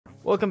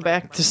Welcome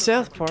back to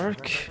South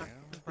Park.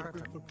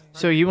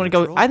 So you want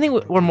to go? I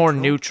think we're more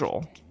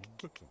neutral.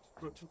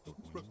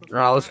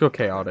 Let's go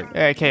chaotic.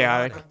 Yeah,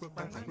 chaotic.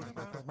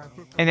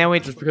 And then we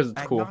Just because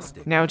it's cool.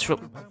 now it's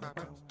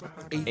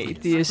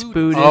atheist,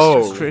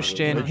 Buddhist,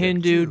 Christian,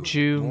 Hindu,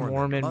 Jew,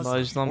 Mormon,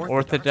 Muslim,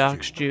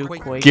 Orthodox Jew,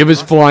 Quaker. Give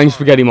us flying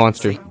spaghetti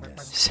monster.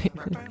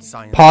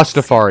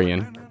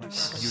 Pastafarian.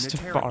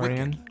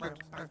 Stafarian.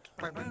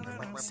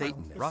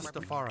 Satan,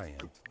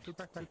 Rastafarian.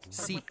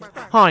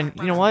 Hon,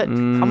 you know what?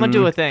 I'm gonna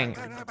do a thing.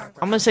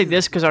 I'm gonna say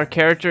this because our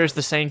character is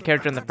the same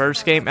character in the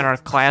first game, and our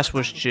class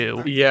was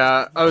Jew.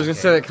 Yeah, I was gonna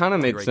say that kind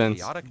of made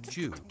sense.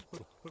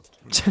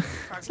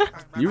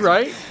 You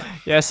right?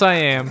 Yes, I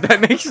am. That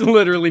makes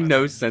literally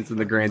no sense in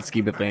the grand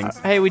scheme of things.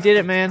 Hey, we did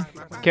it, man.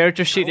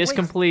 Character sheet is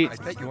complete. I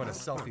bet you want a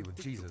selfie with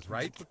Jesus,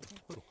 right?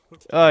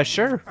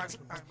 Sure.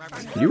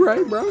 You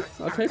right, bro?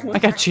 I'll take one. I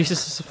got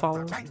Jesus as a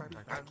follower.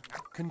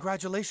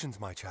 Congratulations,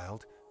 my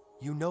child.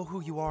 You know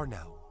who you are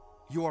now.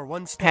 You are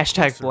one step Hashtag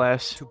closer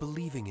bless. to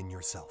believing in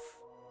yourself.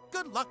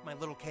 Good luck, my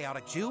little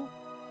chaotic Jew.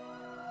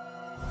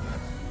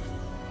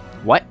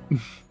 What?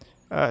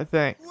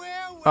 Thank.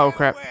 Well, Oh,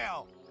 crap.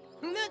 Well.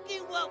 Look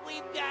at what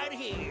we've got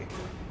here.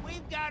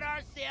 We've got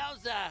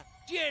ourselves a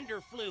gender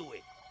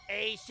fluid,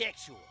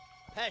 asexual,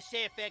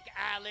 Pacific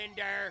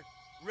Islander,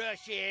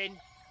 Russian,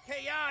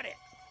 chaotic,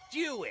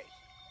 Jewish.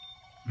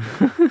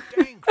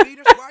 Dang,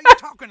 Cletus, why are you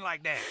talking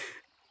like that?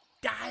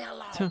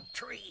 Dialogue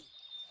tree.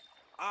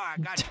 Oh, I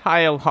got you.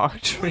 Dialogue We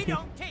tree.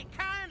 don't take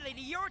kindly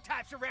to your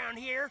types around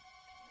here.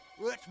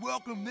 Let's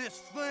welcome this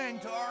thing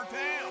to our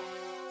town.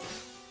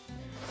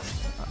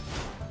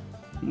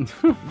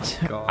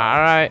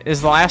 Alright,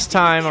 it's the last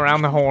time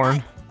around the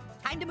horn.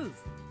 Time to move.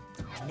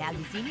 Now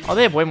you see me? Oh,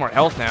 they have way more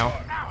health now. Ow,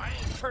 I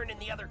ain't turning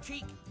the other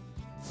cheek.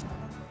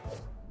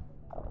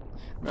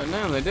 Right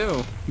now they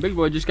do. Big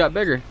boy just got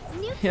bigger.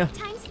 New Yeah.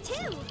 times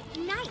 2.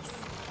 Nice.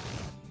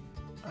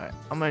 Alright,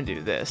 I'm gonna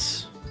do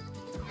this.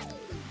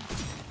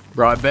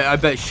 Bro, I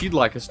bet she'd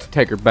like us to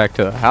take her back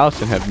to the house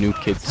and have new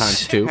kid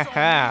times 2.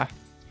 Haha.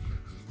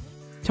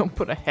 Don't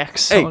put a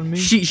hex Hey, on me.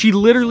 she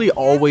literally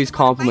always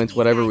compliments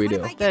whatever we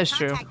do. That's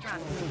true.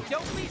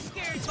 Don't be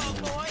scared, tall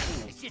boy.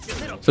 It's just a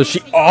little So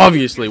she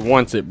obviously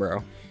wants it,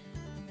 bro.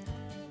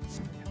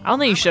 I don't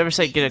think you should ever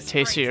say get a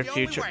taste of your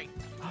future.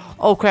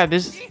 Oh crap,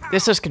 this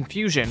is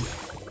confusion.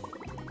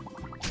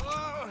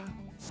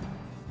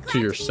 To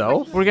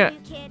yourself? We're gonna.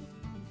 Kid.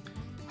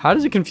 How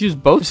does it confuse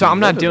both? So of I'm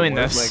you? not That doesn't doing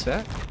work this.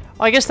 Like that.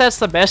 Well, I guess that's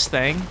the best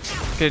thing.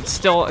 'Cause it's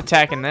still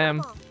attacking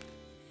them.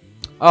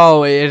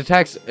 Oh, it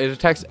attacks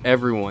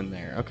everyone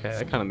there. Okay,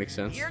 that kind of makes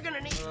sense. You're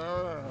gonna need.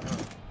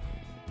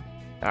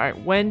 Alright,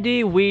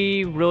 Wendy,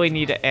 we really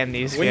need to end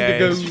these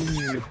Wendigo.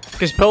 guys.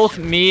 Because both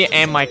me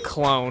and my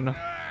clone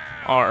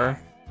are.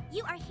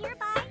 You are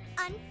hereby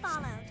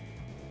unfollowed.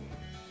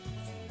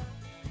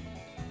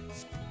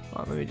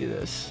 Hold on, let me do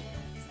this.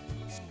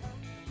 Do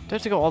I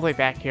have to go all the way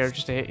back here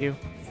just to hit you?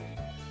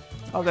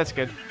 Oh, that's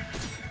good.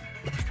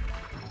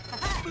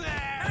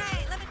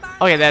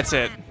 Okay, that's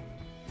it.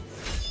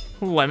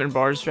 Lemon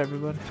bars for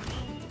everybody.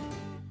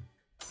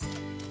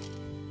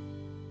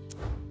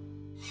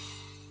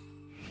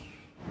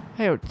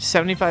 Hey, we're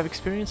 75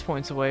 experience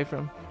points away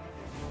from.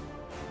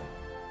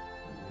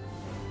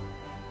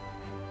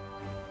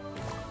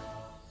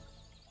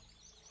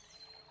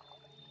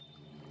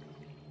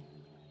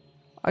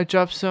 I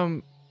dropped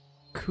some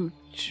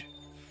cooch.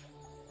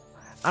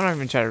 I don't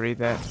even try to read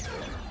that.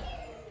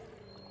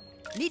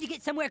 Need to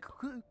get somewhere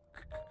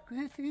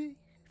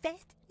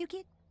fast, you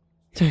kid?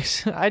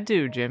 I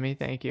do, Jimmy.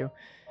 Thank you.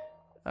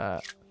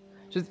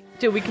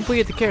 Dude, we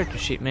completed the character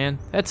sheet, man.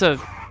 That's a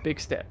big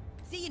step.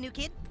 See you, new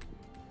kid.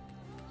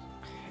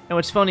 And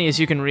what's funny is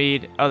you can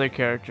read other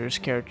characters'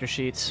 character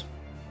sheets.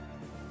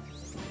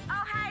 Oh,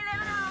 hi,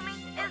 little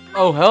homie. It's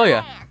Oh, hell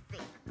yeah.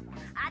 Nancy.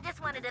 I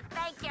just wanted to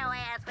thank your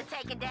ass for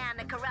taking down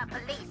the corrupt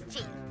police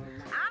chief.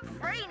 I'm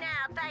free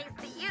now thanks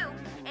to you.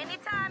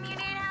 Anytime you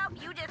need help,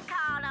 you just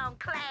call on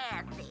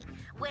Classy.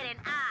 With an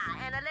eye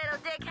and a little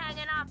dick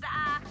hanging off the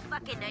eye,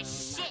 fucking the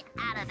shit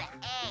out of the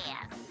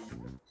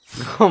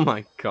ass. Oh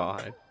my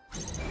god.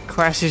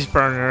 Classy's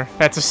burner.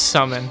 That's a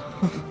summon.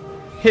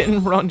 Hit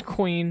and run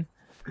queen.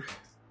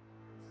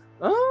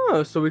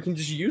 Oh, so we can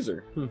just use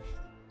her.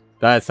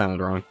 That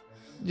sounded wrong.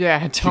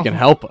 Yeah, She can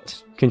help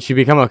us. Can she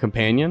become a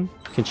companion?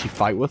 Can she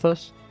fight with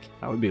us?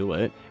 That would be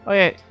lit. Oh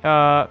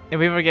yeah. If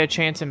we ever get a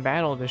chance in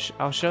battle,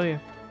 I'll show you.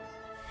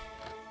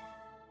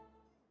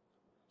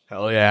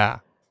 Hell yeah.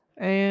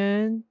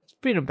 And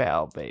freedom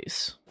battle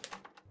base.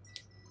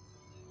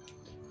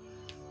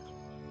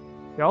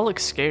 Y'all look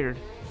scared.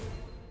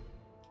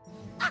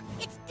 Ah,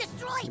 it's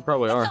destroyed. You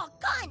probably it's are. all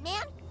gone,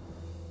 man.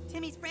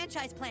 Timmy's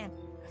franchise plan.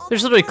 All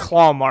There's that literally work,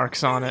 claw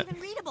marks on not it.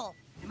 even readable.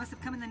 It must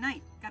have come in the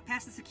night. Got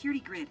past the security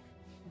grid.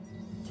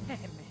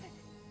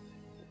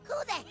 Who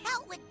the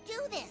hell would do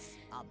this?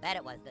 I'll bet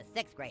it was the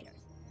 6th graders.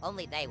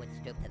 Only they would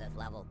stoop to this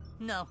level.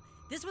 No,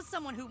 this was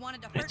someone who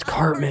wanted to hurt It's us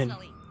Cartman.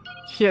 personally.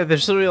 Yeah,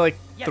 there's literally like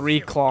Yes, 3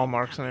 sir. claw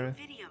marks on it.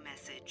 Video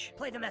message.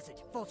 Play the message,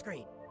 full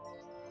screen.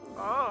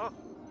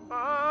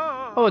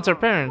 Oh, it's our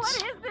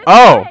parents.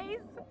 Oh!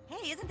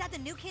 Hey, isn't that the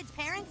new kid's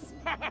parents?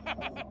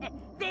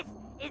 This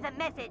is a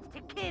message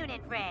to Coon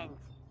and friends.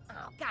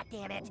 Oh, God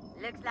damn it.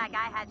 Looks like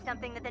I had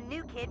something that the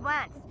new kid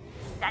wants.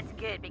 That's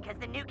good, because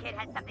the new kid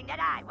has something that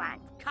I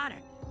want.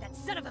 Connor, that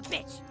son of a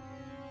bitch.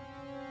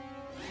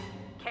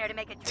 Care to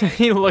make a trade?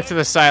 He looked to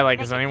the side like,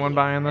 is anyone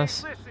buying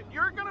this? Listen,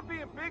 you're gonna be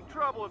in big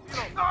trouble if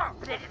you don't.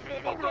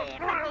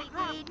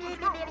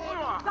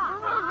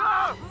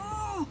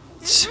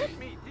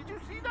 Me, did you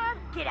see that?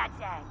 Get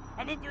outside,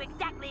 and then do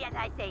exactly as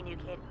I say, new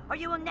kid, or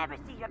you will never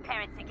see your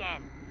parents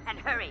again. And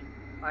hurry,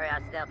 or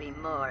else there'll be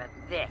more of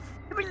this.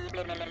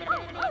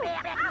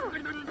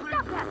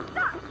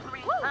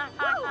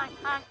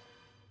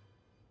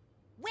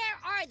 Where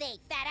are they,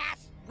 fat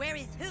ass? Where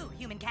is who,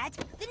 human cat?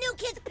 The new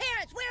kid's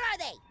parents, where are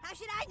they? How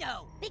should I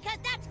know? Because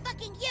that's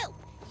fucking you.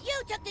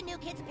 You took the new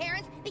kid's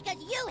parents because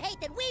you hate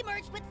that we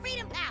merged with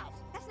Freedom Pals.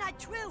 That's not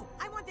true.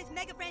 I want this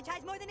mega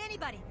franchise more than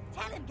anybody.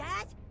 Tell him,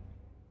 guys.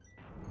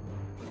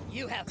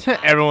 You have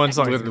Everyone's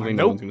like, Literally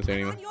no nope. one's gonna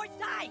say I'm anything. on your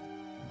side.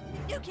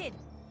 New kid,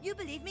 you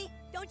believe me,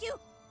 don't you?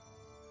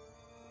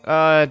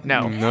 No.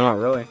 No, not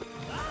really.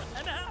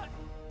 I'm out.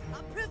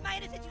 I'll prove my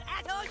innocence, you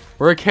assholes.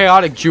 We're a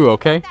chaotic Jew,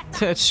 okay?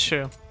 That's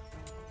true.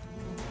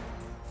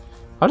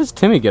 How does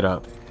Timmy get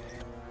up?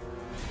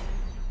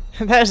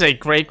 That is a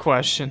great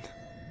question.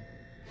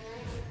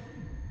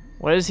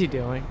 What is he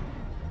doing?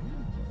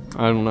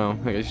 I don't know.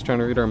 I guess he's trying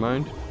to read our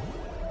mind.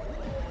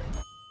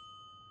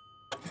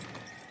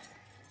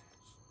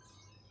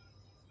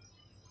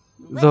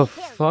 The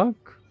fuck?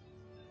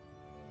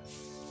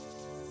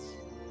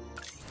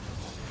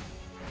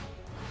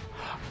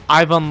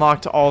 I've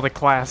unlocked all the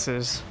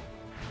classes.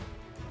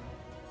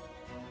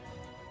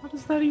 How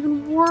does that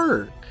even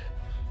work?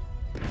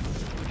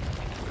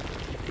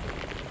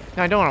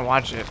 No, I don't want to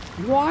watch it.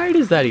 Why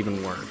does that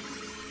even work?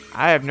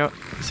 I have no...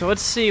 So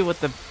let's see what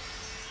the...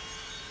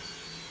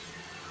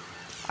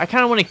 I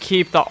kind of want to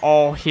keep the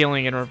all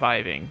healing and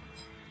reviving.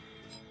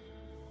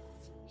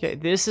 Okay,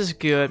 this is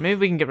good. Maybe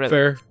we can get rid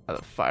Fair. of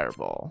the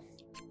fireball.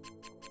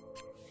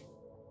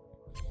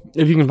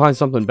 If you can find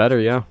something better,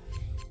 yeah.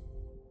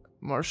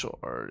 Martial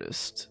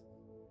artist.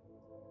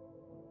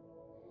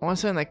 I want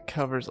something that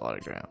covers a lot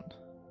of ground.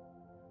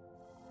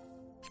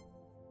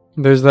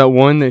 There's that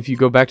one that if you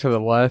go back to the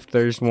left,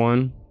 there's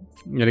one.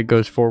 And it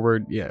goes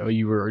forward. Yeah,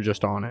 you were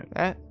just on it.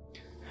 That?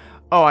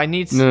 Oh, I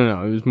need...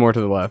 No, it was more to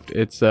the left.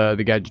 It's the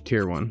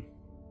Gadgeteer one.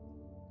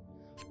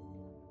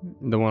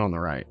 The one on the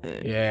right.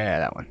 Yeah,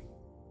 that one.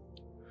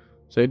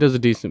 So it does a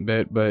decent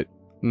bit, but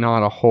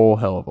not a whole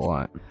hell of a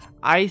lot.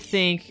 I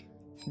think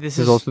this There's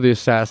is... also the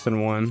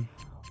Assassin one.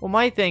 Well,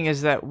 my thing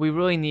is that we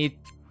really need...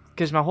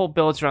 Because my whole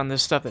build's around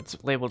this stuff that's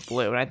labeled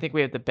blue, and I think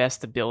we have the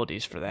best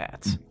abilities for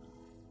that.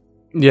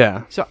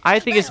 Yeah. So I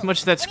think as much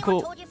as that's Anyone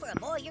cool... told you for a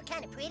boy you're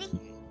kind of pretty?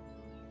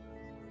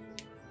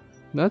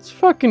 That's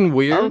fucking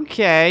weird.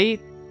 Okay,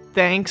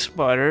 thanks,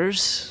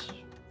 Butters.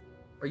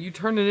 Are you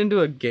turning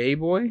into a gay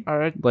boy?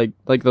 Alright.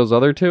 Like those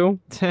other two?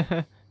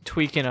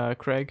 Tweaking,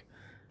 Craig.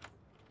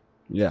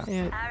 Yeah.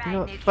 Yeah, Alright, you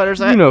know, new kid. Butters,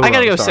 You I know who gotta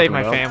I go was save talking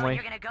my about. family.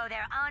 You're gonna go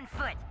there on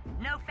foot.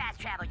 No fast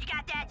travel. You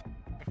got that?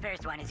 The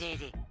first one is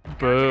easy.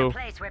 Go to Boo. the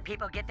place where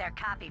people get their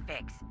coffee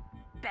fix.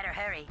 Better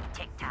hurry,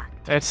 TikTok.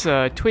 That's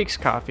Tweak's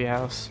coffee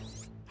house.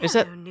 Is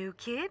that... Hello, new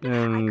kid.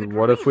 And I could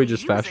what if we really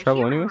just use fast a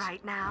travel hero anyways?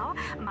 Right now,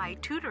 my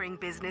tutoring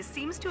business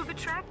seems to have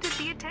attracted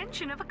the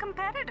attention of a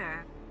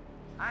competitor.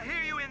 I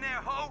hear you in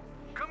there, ho.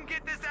 Come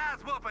get this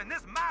ass whooping.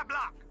 This my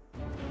block.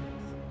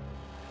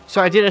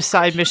 So I did a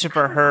side mission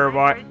for her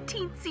where For a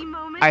teensy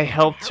moment, I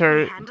helped help me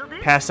her handle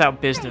this? pass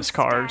out business Thanks,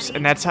 cards, Daddy.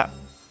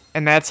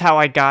 and that's how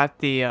I got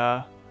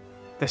the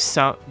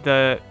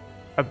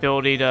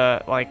ability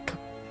to, like,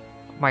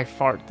 my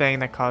fart thing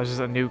that causes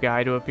a new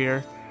guy to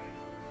appear.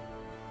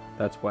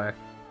 That's whack.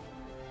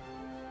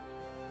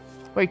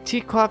 Wait,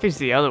 tea coffee's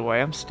the other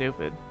way. I'm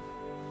stupid.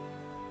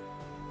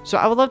 So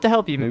I would love to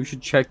help you. Maybe we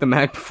should check the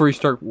map before you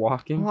start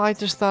walking. Well, I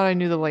just thought I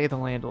knew the lay of the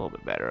land a little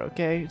bit better,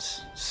 okay?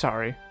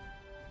 Sorry.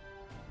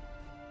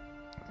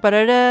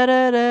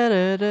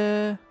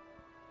 Ba-da-da-da-da-da-da.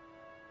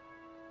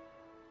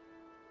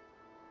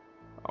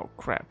 Oh,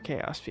 crap.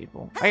 Chaos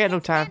people. I got no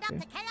time for...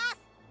 Stand up to chaos?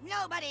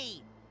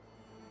 Nobody.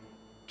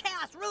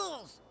 Chaos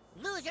rules.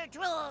 Loser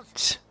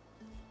drools.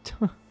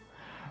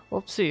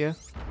 Well, see ya.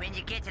 When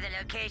you get to the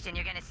location,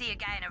 you're gonna see a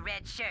guy in a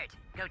red shirt.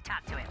 Go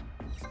talk to him.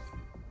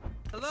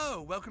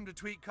 Hello, welcome to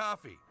Tweet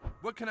Coffee.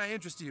 What can I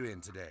interest you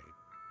in today?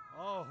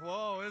 Oh,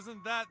 whoa,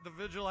 isn't that the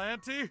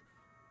vigilante?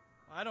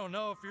 I don't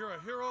know if you're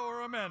a hero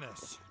or a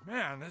menace.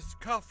 Man, this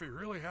coffee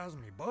really has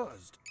me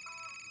buzzed.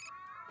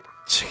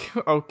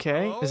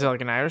 Okay. Oh? Is it like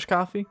an Irish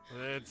coffee?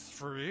 It's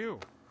for you.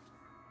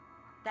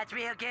 That's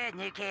real good,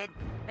 new kid.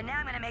 But now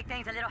I'm gonna make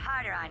things a little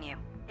harder on you.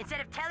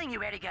 Instead of telling you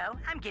where to go,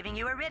 I'm giving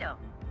you a riddle.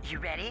 You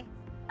ready?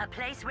 A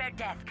place where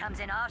death comes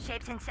in all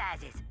shapes and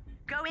sizes.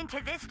 Go into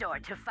this door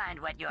to find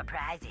what your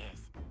prize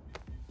is.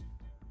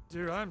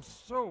 Dude, I'm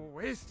so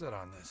wasted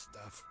on this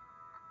stuff.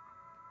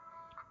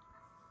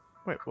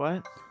 Wait,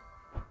 what?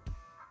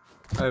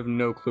 I have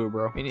no clue,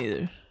 bro. Me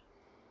neither.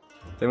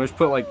 They must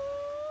put like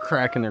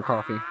cracking their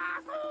coffee.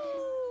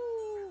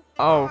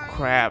 Oh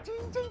crap. So,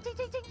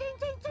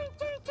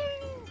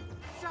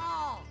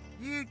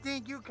 you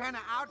think you can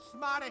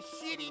outsmart a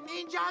shitty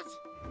ninjas?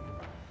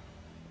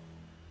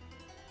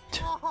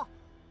 Oh,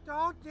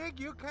 don't think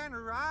you can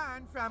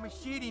run from a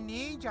shitty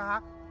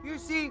ninja. You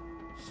see,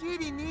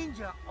 shitty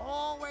ninja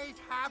always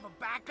have a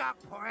backup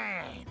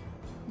plan.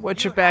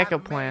 What's your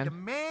backup plan? You have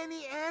made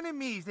many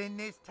enemies in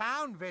this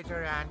town,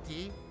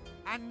 Vigilante.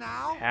 And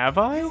now, have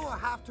I? You will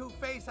have to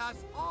face us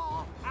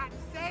all at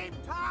the same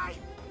time.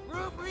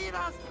 Group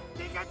leaders,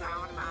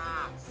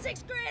 Tigatama!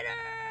 Sixth graders!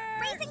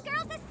 Boys and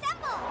girls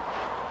assemble!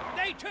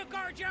 They took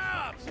our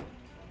jobs!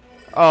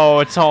 Oh,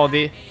 it's all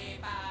the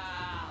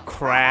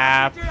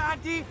crap.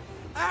 Vigilante,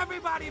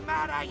 everybody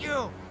mad at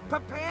you!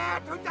 Prepare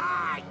to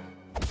die!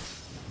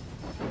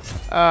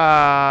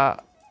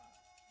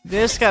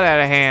 This got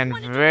out of hand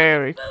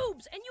very.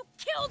 Boobs, and you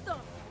killed them.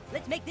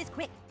 Let's make this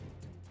quick.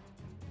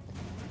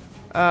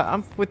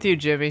 I'm with you,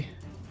 Jibby.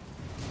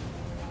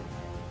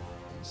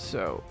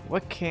 So,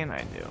 what can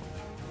I do?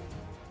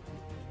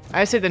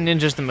 I say the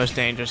ninja's the most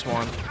dangerous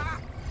one.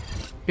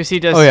 Because he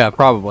does. Oh yeah,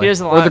 probably. He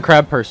does a Or lot. the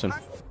crab person.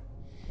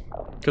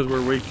 Because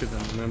we're weak to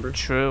them, remember?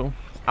 True.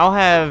 I'll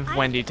have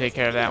Wendy take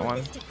care of that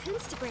one.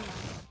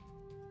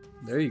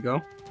 There you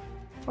go.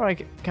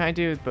 Alright, can I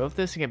do both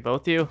this and get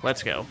both you?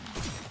 Let's go.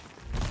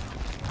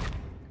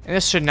 And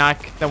this should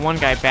knock the one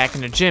guy back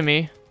into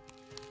Jimmy.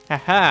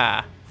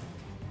 Haha.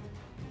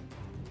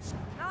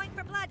 Going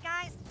for blood,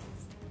 guys.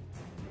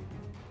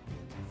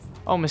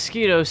 Oh,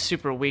 Mosquito's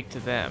super weak to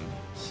them.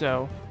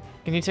 So,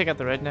 can you take out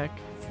the redneck?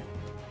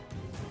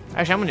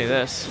 Actually, I'm gonna do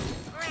this.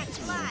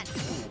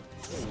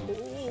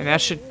 And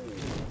that should...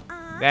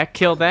 That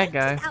killed that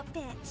guy.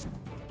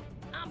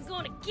 I'm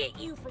gonna get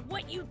you for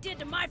what you did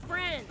to my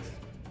friends.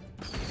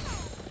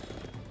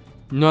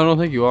 No, I don't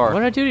think you are. What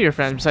did I do to your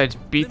friends besides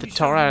beat the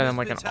tar out of them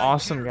like an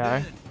awesome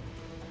guy?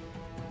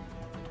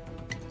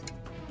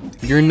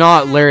 You're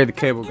not Larry the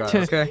Cable Guy,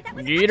 okay?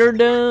 Get her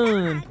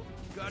done.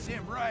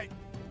 Goddamn right.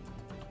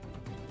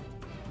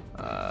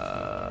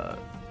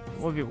 What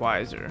would be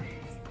wiser?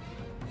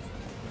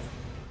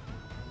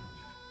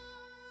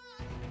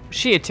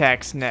 She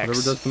attacks next.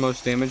 Whatever does the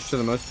most damage to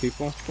the most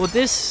people. Well,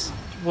 this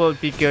will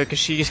be good because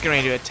she's getting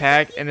ready to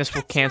attack, and this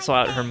will cancel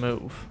out her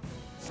move.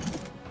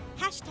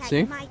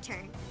 See? My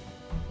turn.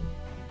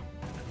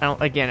 I don't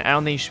think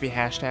you should be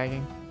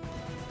hashtagging.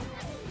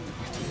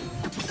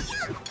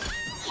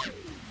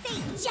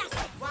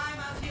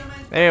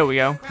 There we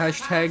go.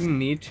 Hashtag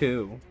me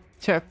too.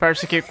 To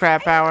persecute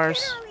crap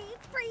hours.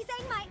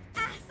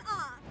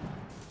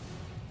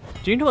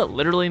 Do you know what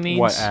literally means?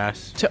 What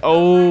ass?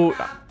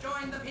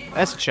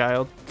 That's a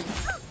child.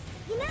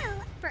 You know,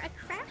 for a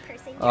crab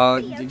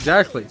person,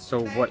 exactly.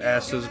 So what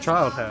ass does a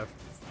child have?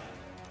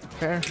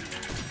 Fair.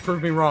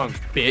 Prove me wrong,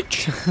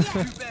 bitch.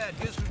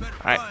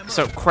 Alright,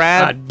 so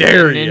crab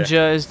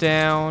ninja is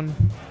down.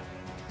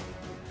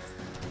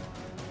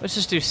 Let's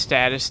just do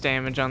status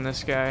damage on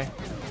this guy.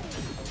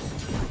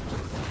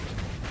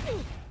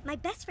 My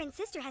best friend's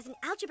sister has an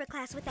algebra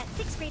class with that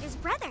 6th grader's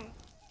brother.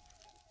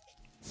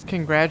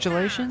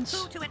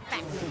 Congratulations.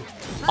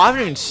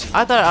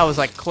 I thought I was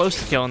like close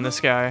to killing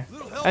this guy.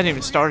 I hadn't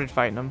even started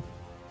fighting him.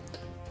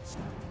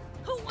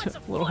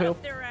 Little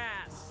help.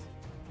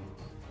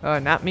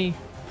 Not me.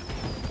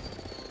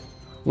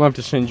 We'll have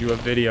to send you a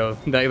video.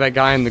 That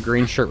guy in the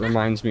green shirt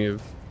reminds me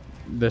of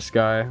this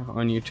guy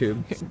on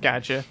YouTube.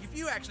 Gotcha. If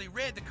you actually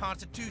read the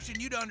Constitution,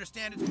 you'd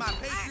understand it's my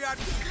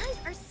patriotic. You guys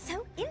are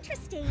so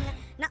interesting.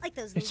 Not like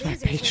those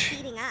losers you're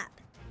beating up.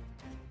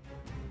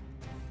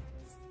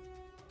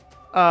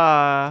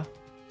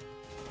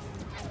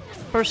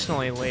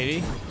 Personally,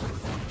 lady.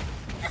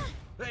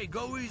 Hey,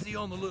 go easy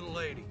on the little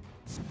lady.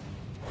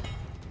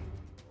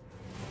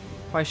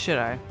 Why should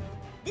I?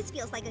 This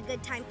feels like a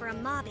good time for a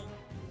mobbing.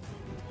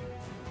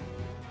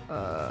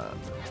 Oh,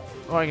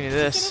 I can do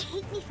this.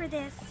 You're gonna hate me for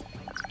this.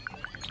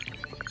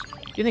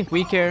 Do you think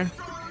we care?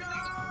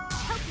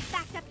 Hope you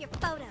backed up your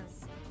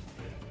photos.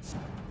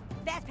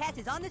 Fast pass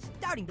is on the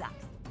starting blocks.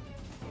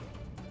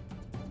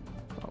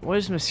 What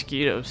is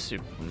Mosquito's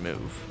super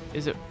move?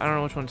 Is it? I don't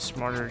know which one's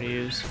smarter to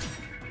use.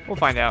 We'll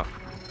find out.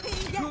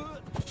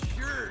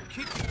 Sure,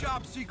 kick the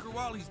job seeker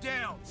while he's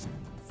down.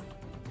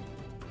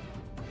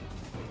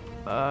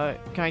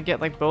 Can I get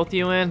like both of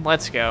you in?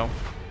 Let's go.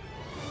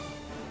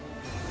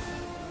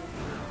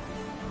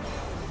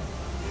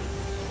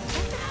 That's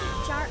a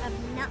big jar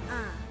of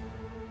nuh-uh.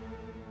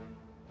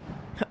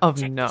 Of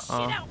Check this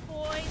nuh-uh. shit out,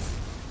 boys.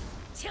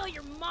 Tell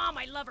your mom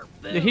I love her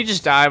boobs. Did he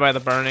just die by the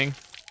burning?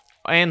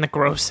 And the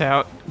gross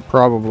out.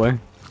 Probably.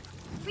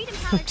 Freedom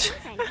Collar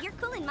Crimson, you're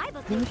cool in my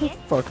book, Who you the kid.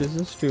 fuck is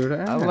this dude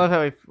at? I love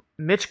how he...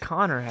 Mitch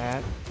Connor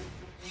hat.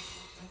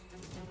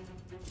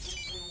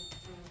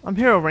 I'm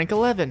hero rank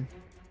 11.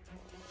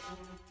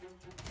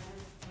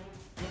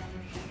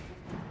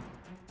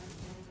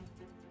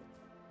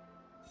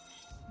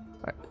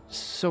 Alright,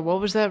 so what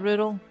was that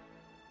riddle?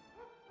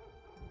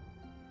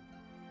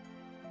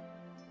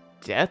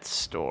 Death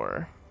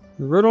Store.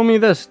 Riddle me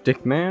this,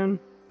 dick man.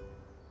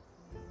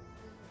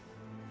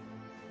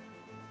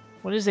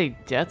 What is a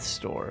death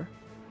store?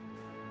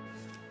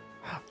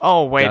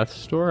 Oh, wait. Death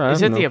store? I Is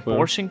have it the no clue.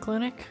 abortion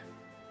clinic?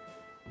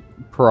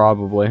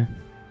 Probably.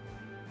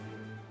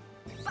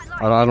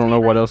 I don't know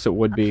what else it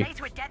would be. A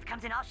place where death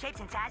comes in all shapes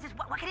and sizes?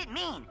 What could it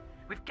mean?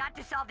 We've got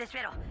to solve this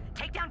riddle.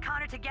 Take down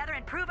Connor together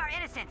and prove our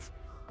innocence.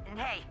 And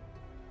hey,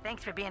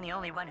 thanks for being the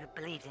only one who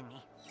believes in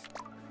me.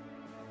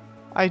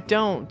 I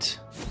don't.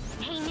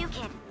 Hey, new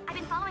kid. I've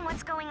been following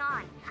what's going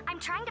on. I'm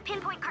trying to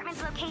pinpoint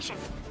Cartman's location.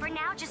 For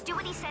now, just do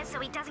what he says so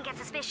he doesn't get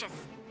suspicious.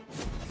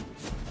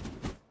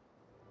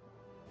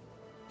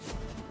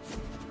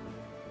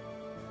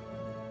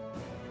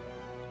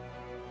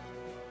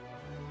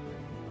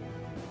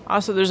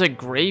 Also, there's a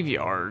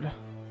graveyard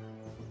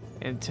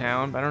in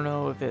town, but I don't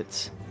know if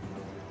it's...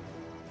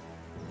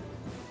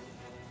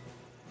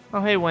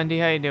 Oh, hey, Wendy.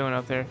 How you doing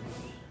up there?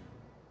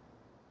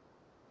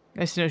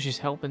 Nice to know she's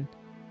helping.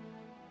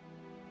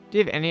 Do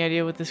you have any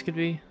idea what this could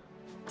be?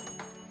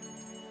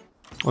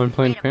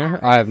 Unplanned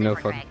parent? I have no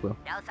fucking clue.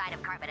 No sign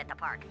of Cartman at the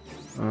park.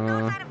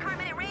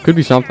 Could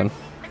be something.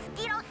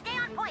 Mosquito, stay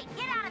on point.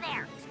 Get out of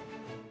there.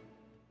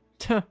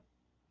 Tuh.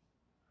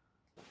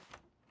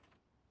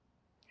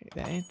 Okay,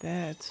 that ain't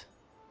that.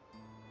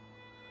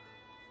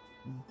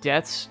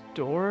 Death's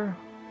door?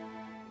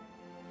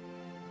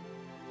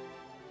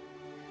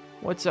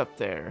 What's up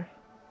there?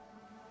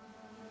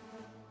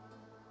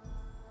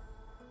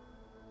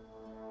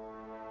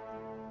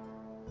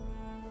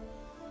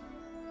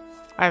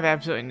 I have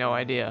absolutely no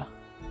idea.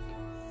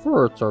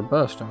 Furts are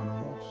best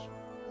animals.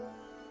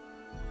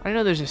 I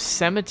know there's a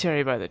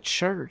cemetery by the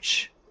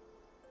church.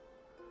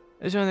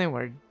 There's one thing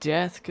where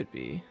death could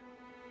be.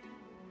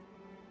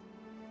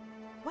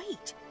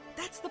 Wait,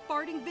 that's the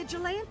farting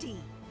vigilante.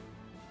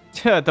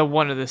 The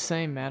one of the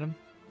same, madam.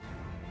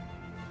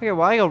 Okay,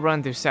 well, I go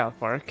run through South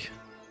Park.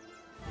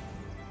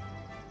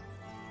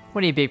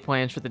 What are your big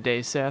plans for the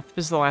day, Seth?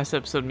 This is the last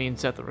episode me and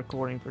Seth are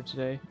recording for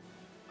today.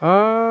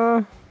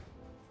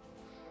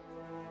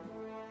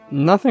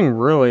 Nothing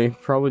really.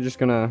 Probably just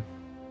gonna,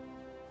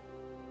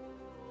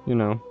 you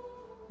know,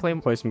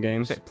 play some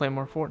games. Play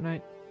more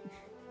Fortnite?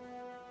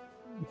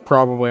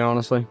 Probably,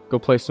 honestly. Go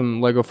play some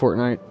Lego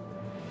Fortnite.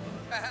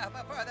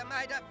 Before the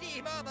might of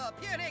T-Mobile,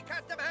 puny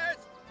customers.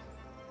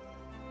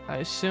 I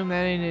assume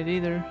that ain't it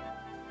either.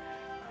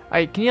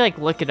 Alright, can you like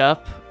look it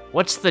up?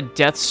 What's the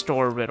Death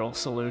Store riddle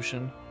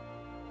solution?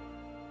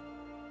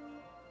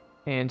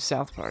 In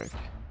South Park.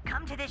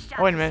 Come to this shop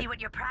Oh, wait a to minute. see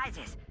what your prize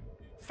is.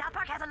 South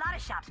Park has a lot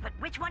of shops, but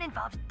which one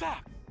involves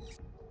death?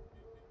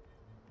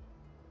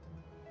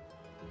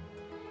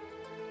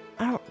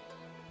 I don't...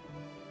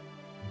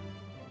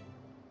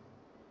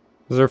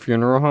 Is there a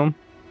funeral home?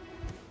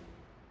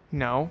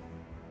 No.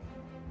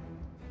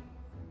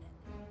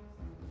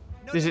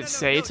 Does it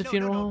say it's a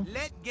funeral home?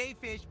 Let gay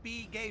fish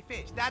be gay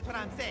fish. That's what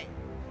I'm saying.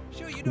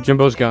 Sure, you don't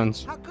Jimbo's understand.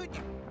 Guns. How could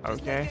you?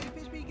 Just Okay. let gay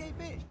fish be gay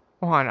fish.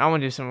 Hold on, I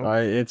want to do some...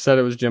 It said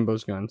it was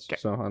Jimbo's Guns, Okay.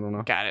 so I don't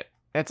know. Got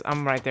it.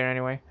 I'm right there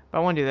anyway. But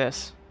I want to do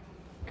this.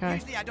 Okay.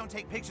 Usually I don't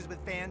take pictures with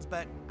fans,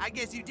 but I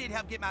guess you did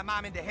help get my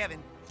mom into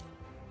heaven.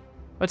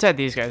 Let's add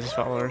these guys as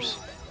followers.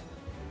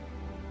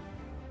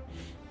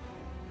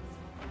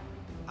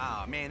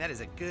 Oh man, that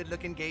is a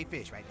good-looking gay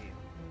fish right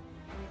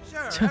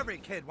there. Sure, every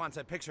kid wants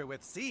a picture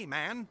with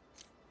C-Man.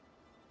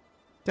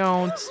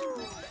 Don't. I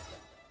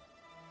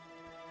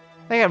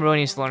think I really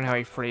need to learn how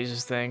he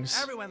phrases things.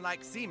 Everyone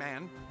likes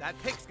C-Man.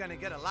 That pic's gonna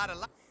get a lot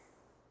of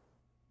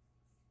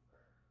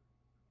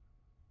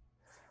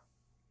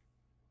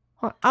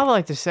Well, I would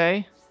like to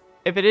say,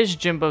 if it is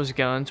Jimbo's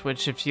Guns,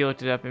 which if you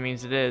looked it up, it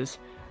means it is,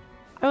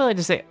 I would like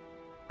to say,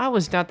 I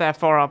was not that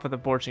far off of the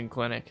abortion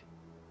clinic.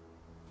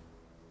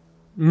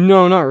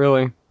 No, not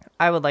really.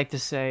 I would like to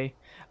say,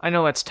 I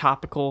know that's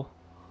topical,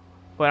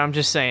 but I'm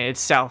just saying,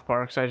 it's South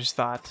Park, so I just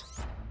thought.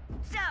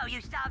 So,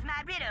 you solved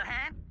my riddle,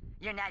 huh?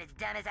 You're not as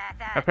dumb as I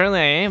thought. Apparently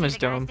I am See as the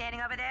guy dumb.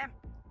 standing over there?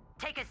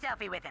 Take a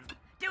selfie with him.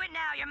 Do it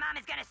now, your mom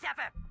is gonna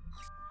suffer.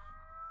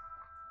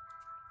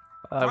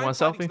 One Crime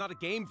selfie? fighting's not a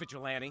game,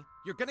 Vigilante.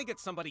 You're gonna get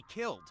somebody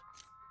killed.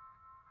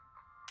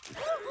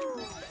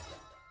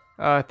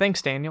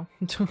 Thanks, Daniel.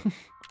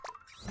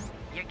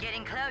 You're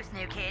getting close,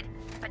 new kid.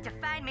 But to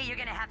find me, you're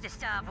gonna have to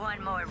solve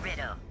one more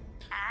riddle.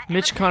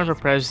 Mitch Connor for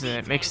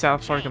president. Make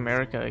South Park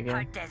America again.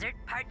 Part desert,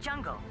 part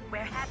jungle,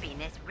 where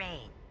happiness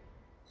reigns.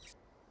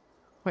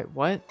 Wait,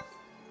 what?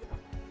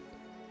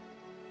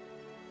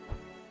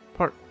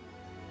 Part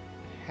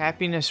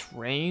happiness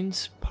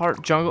reigns?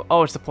 Part jungle?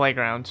 Oh, it's the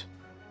playground.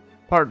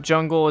 Part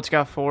jungle, it's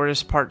got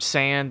forest. Part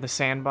sand, the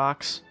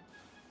sandbox.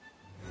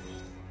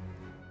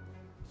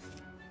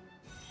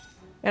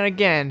 And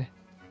again,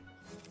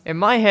 in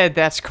my head,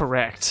 that's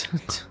correct.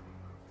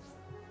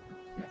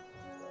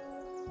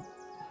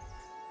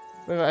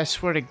 But I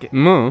swear to God.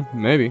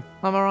 Maybe.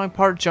 Am I wrong?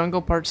 Part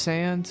jungle, part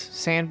sand,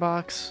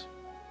 sandbox.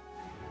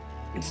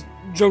 It's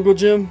Jungle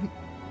Gym.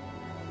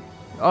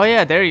 Oh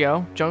yeah, there you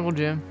go, Jungle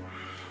Gym.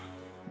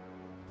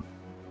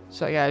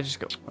 So yeah, I just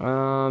go.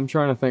 I'm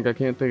trying to think. I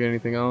can't think of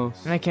anything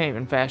else. And I can't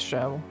even fast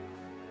travel.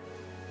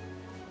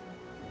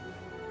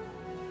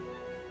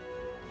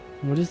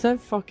 What is that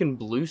fucking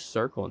blue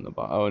circle in the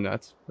bottom? Oh, no,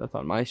 that's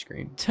on my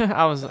screen.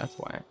 That's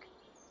whack.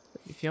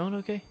 You feeling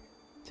okay?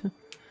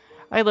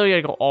 I literally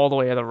gotta go all the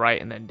way to the right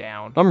and then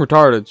down. I'm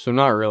retarded, so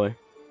not really.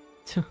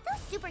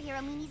 Superhero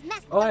meanies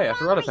mess Oh, hey, I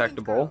forgot I packed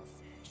a bowl.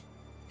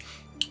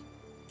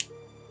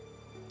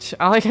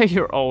 I like how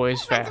you're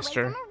always Who runs away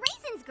faster. from a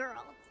raisins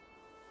girl?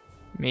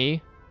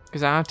 Me?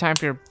 Because I don't have time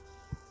for your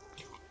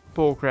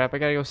bull crap. I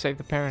gotta go save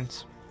the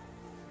parents.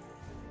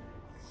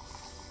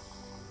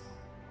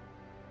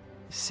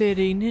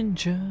 City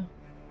Ninja.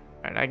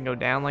 Alright, I can go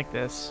down like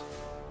this.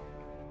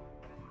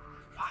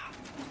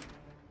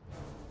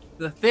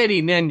 The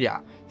City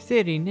Ninja.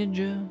 City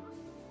Ninja.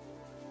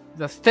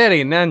 The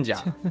City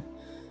Ninja.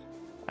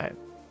 I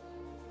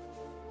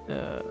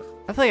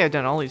feel like I've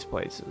done all these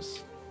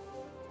places.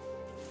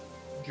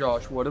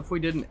 Josh, what if we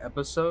did an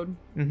episode?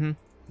 Mm-hmm.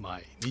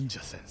 My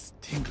ninja sense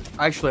tingling.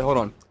 Actually, hold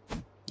on.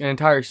 An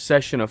entire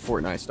session of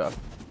Fortnite stuff.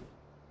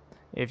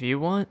 If you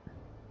want.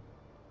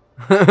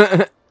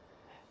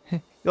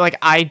 Like,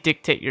 I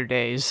dictate your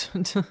days.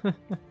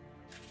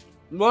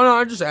 Well, no,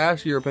 I just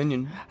ask your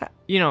opinion.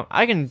 You know,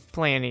 I can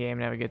play any game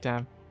and have a good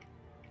time.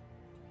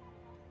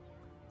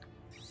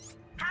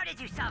 How did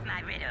you solve my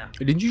riddle?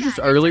 Didn't you just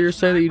earlier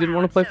say that you didn't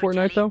want to play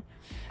Fortnite, though?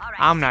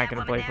 I'm not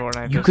gonna play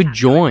Fortnite. You could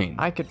join.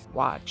 I could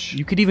watch.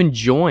 You could even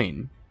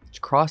join. It's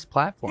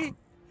cross-platform.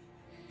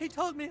 He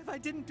told me if I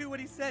didn't do what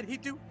he said,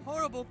 he'd do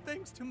horrible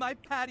things to my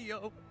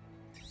patio.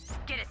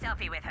 Get a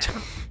selfie with her.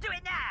 Do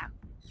it now.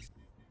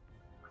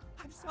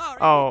 I'm sorry.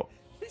 Oh.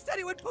 He said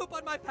he would poop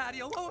on my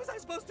patio. What was I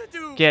supposed to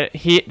do? Get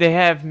it. They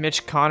have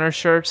Mitch Connor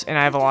shirts, and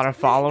I have a lot of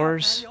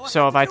followers.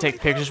 So if I take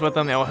pictures with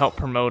them, it will help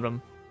promote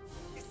them.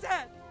 He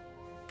said.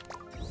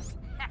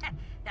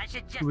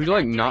 Would you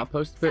like not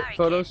post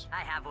photos?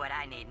 I have what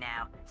I need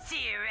now. See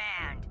you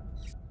around.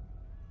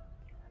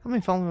 How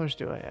many followers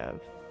do I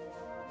have?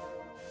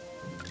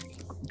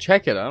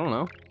 Check it. I don't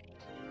know.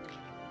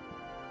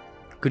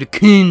 Go to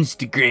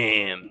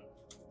Instagram.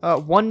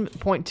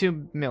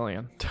 1.2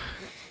 million.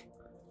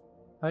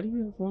 How do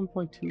you have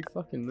 1.2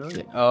 fucking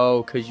million?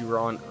 Oh, cause you were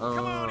on.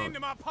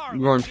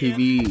 You were on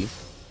TV.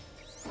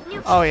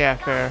 Oh yeah,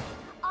 fair.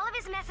 All of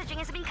his messaging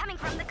has been coming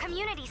from the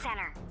community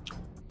center.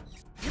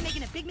 You're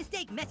making a big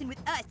mistake messing with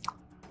us.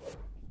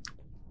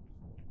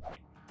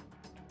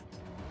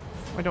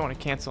 I don't want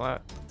to cancel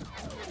out.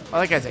 Oh,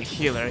 that guy's a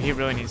healer. He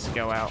really needs to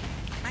go out.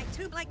 My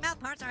two black mouth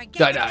parts are a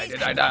Die,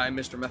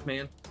 Mr. Meth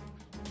Man.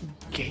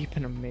 Gape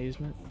in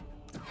amazement.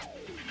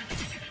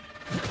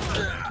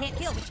 You can't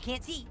kill what you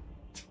can't see.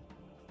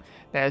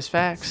 That is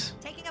facts.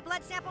 Taking a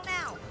blood sample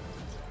now.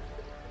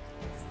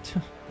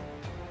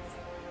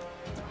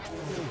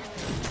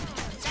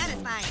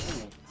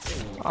 Satisfying.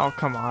 Oh,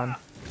 come on.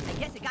 I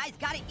guess a guy's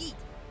gotta eat.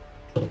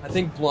 I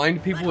think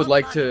blind people would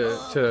like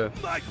to,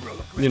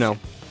 you know,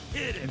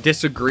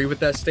 disagree with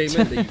that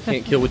statement that you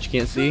can't kill what you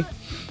can't see.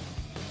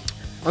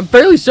 I'm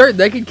fairly certain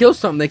they can kill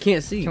something they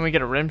can't see. Can we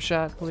get a rim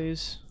shot,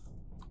 please?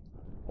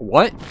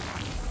 What?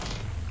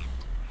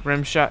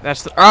 Rim shot.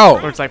 That's the. Oh!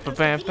 Where it's like,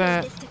 bam,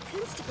 bam.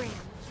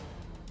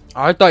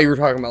 I thought you were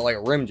talking about like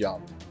a rim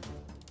job.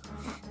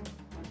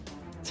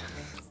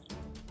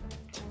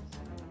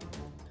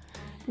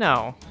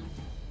 No.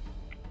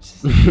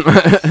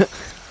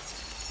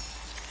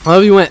 Well,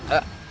 if you went.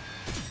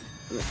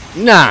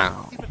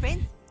 No.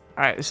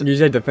 Alright, so you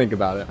just had to think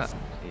about it.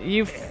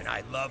 You. Man,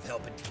 I love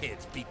helping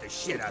kids beat the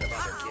shit out of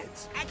other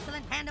kids.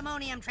 Excellent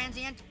pandemonium,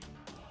 transient.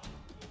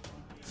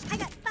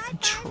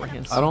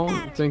 I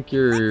don't think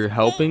you're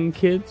helping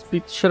kids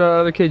beat the shit out of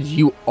other kids.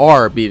 You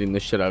are beating the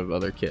shit out of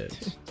other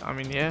kids. I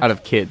mean, yeah. Out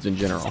of kids in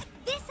general.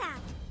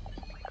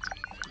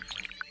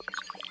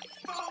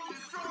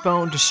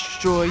 Phone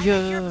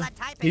destroyer.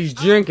 He's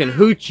drinking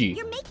hoochie.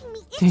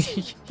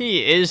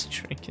 He is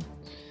drinking.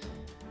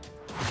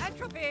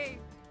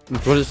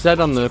 That's what it said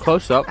on the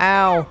close-up.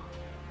 Ow.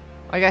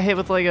 I got hit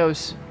with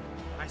Legos.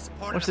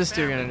 What's this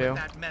dude gonna do?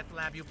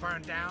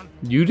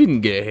 You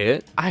didn't get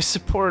hit. I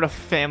supported a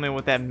family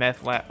with that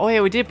meth lab. Oh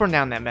yeah, we did burn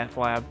down that meth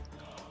lab.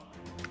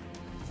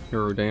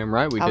 You're damn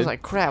right we did. I was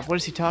like, crap, what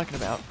is he talking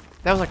about?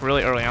 That was like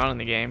really early on in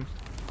the game.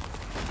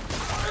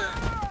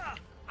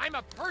 I'm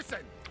a person.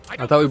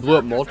 I thought we blew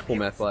up multiple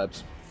meth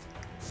labs.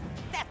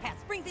 Fast pass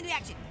springs into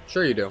action.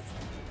 Sure you do.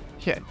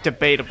 Yeah,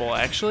 debatable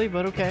actually,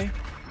 but okay.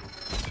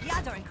 The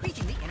odds are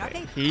increasingly in our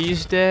favor.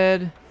 He's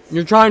dead.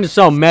 You're trying to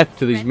sell meth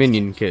to these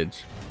minion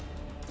kids.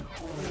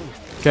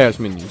 Chaos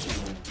minions.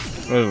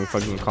 Whatever the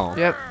fuck you call them.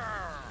 Yep.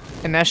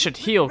 And that should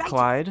heal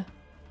Clyde.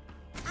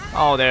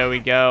 Oh, there we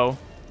go.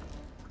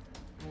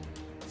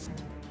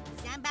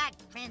 Stand back,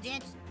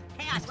 transient.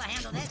 Chaos will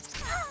handle this.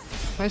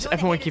 Why does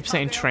everyone keep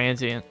saying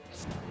transient?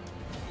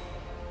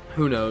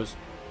 Who knows?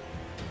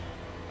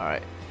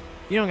 Alright.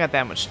 You don't got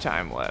that much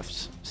time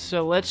left.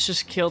 So let's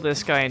just kill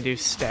this guy and do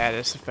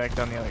status effect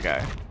on the other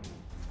guy.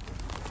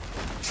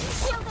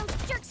 Kill those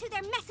jerks who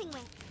they're messing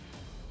with.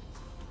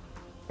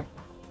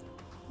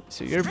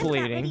 So you're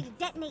bleeding. I'm ready to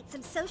detonate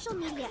some social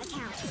media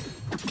accounts.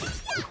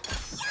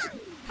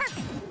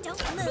 Perfect.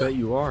 Don't move. Bet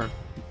you are.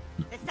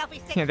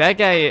 Yeah, that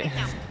guy.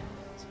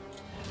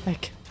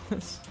 Like,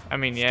 I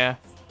mean, yeah.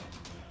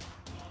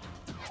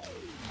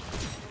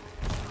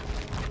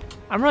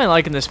 I'm really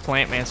liking this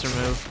Plantmancer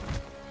move.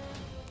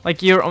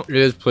 Like you're. It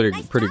is pretty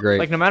great.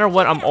 Like no matter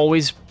what, I'm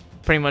always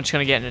pretty much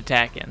gonna get an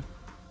attack in.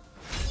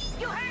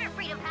 You heard it,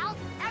 Freedom Pals.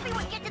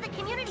 Everyone get to the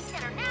community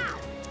center now.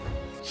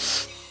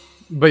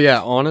 But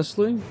yeah,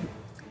 honestly,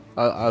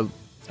 I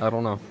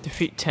don't know.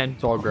 Defeat 10.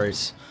 It's all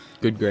great.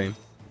 Good game.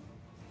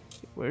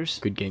 Where's?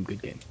 Good game.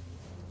 Good game.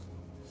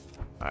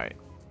 All right.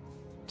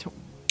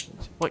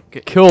 What?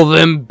 Good. Kill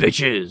them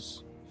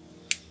bitches.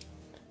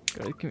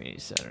 Go to the community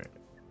center.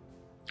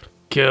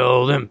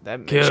 Kill them.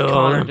 That Kill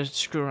Connor them. just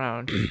screw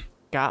around.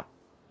 Got.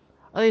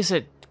 Oh, they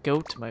said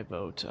go to my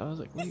vote. I was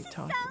like, what are you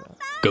talking about?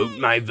 Go to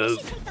my vote. We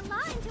should take the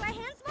law into our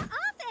hands more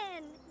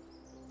often.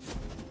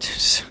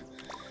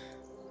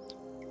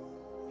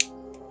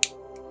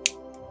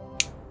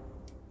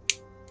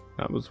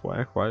 That was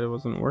whack. Why it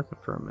wasn't working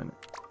for a minute?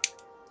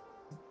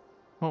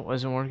 What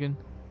wasn't working?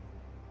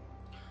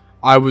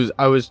 I was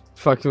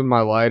fucking with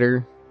my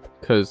lighter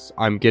because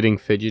I'm getting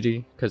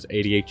fidgety because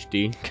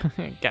ADHD.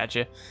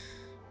 Gotcha.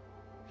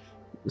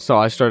 So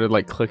I started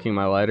like clicking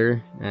my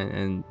lighter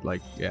and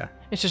like yeah.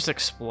 It just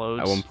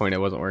explodes. At one point it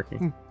wasn't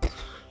working.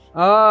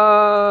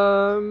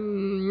 Not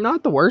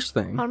the worst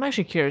thing. I'm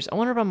actually curious. I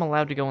wonder if I'm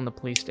allowed to go in the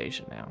police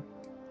station now.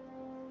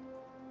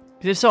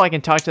 Just so I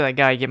can talk to that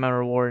guy, get my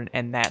reward,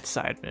 and that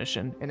side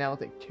mission. And that'll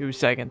take 2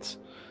 seconds.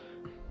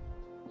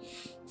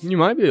 You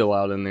might be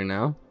allowed in there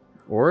now.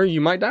 Or you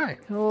might die.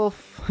 Well,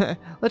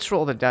 let's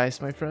roll the dice,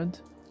 my friend.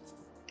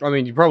 I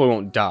mean, you probably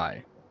won't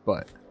die,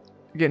 but...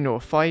 Get into a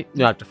fight?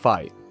 You have to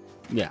fight.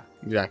 Yeah,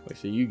 exactly.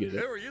 So you get it.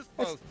 Who are you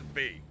supposed to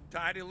be?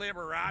 Tidy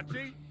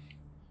Liberace?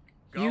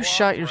 You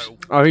shot your...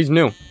 Oh, he's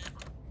new.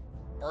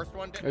 First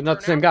one It's not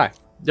the same guy.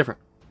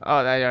 Different.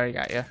 Oh, that already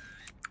got you.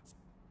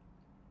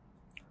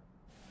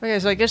 Okay,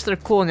 so I guess they're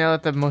cool now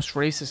that the most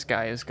racist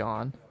guy is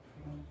gone.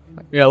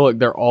 Yeah, look,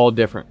 they're all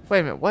different. Wait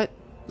a minute, what?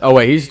 Oh,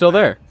 wait, he's still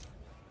there.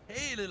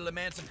 Hey, little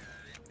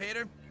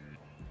emancipator.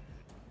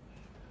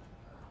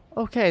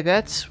 Okay,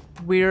 that's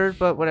weird,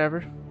 but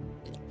whatever.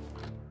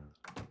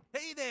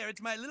 Hey there,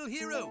 it's my little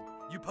hero.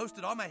 You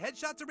posted all my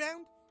headshots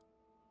around?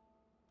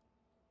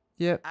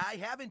 Yep. I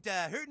haven't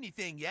heard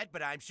anything yet,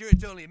 but I'm sure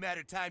it's only a matter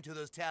of time till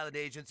those talent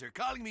agents are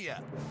calling me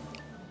up.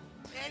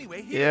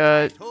 Anyway, here,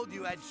 Yeah. I told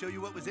you I'd show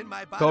you what was in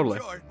my bottom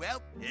drawer.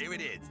 Well, here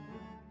it is.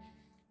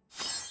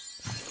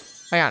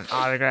 I got an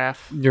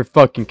autograph. You're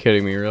fucking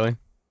kidding me, really?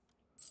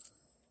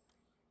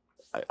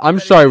 I'm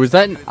sorry, was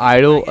that an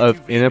idol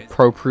of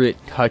inappropriate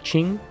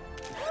touching?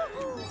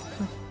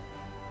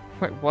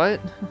 Wait,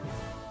 what?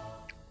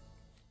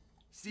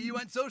 See you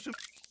on social.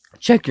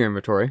 Check your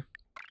inventory.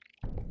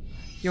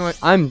 You know what?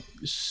 I'm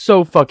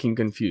so fucking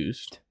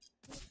confused.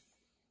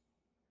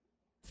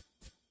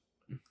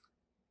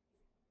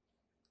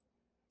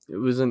 It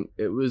was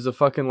a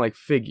fucking like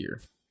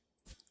figure.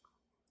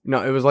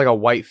 No, it was like a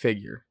white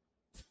figure.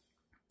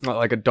 Not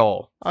like a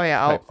doll. Oh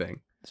yeah, type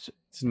thing.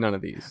 It's none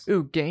of these.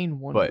 Ooh, gain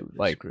 1. But That's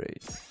like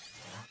great.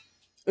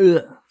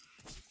 Ugh.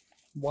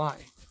 Why?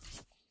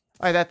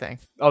 Oh, that thing.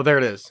 Oh, there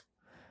it is.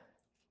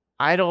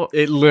 I don't.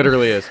 It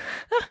literally is.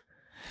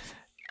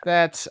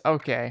 That's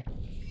okay.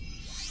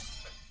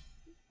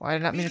 Well, I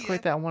did not mean to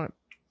click that. I want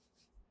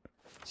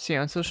to see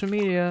on social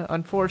media.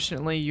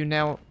 Unfortunately, you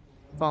now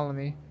follow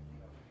me.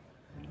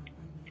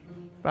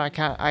 But I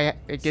can't.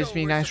 It gives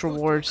me nice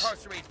rewards.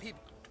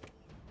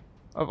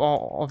 Of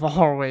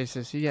all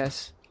races,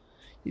 yes.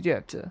 You do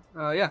have to.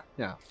 Yeah.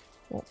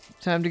 Well,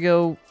 time to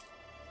go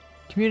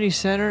community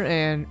center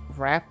and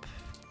wrap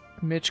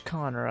Mitch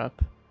Connor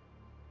up.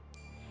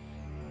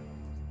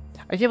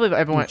 I can't believe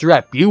everyone. Let's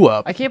wrap you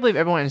up. I can't believe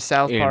everyone in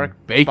South in Park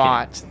bacon.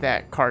 bought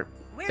that cart.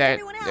 That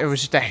it was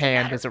just a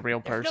hand as a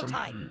real There's person. no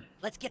time.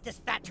 Let's get this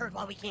fat turd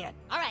while we can.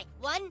 All right,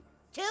 1,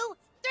 2,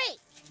 3.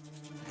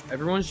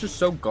 Everyone's just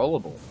so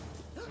gullible.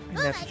 Oh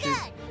my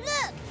God!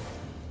 Look.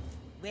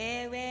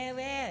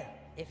 Well.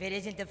 If it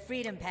isn't the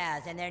Freedom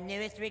Pals and their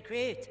newest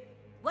recruit.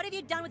 What have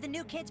you done with the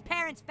new kid's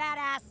parents, fat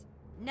ass?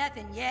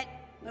 Nothing yet.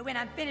 But when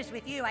I'm finished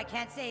with you, I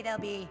can't say they'll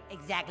be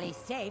exactly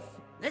safe.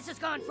 This has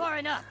gone far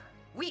enough.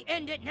 We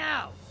end it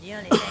now. The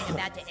only thing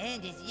about to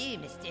end is you,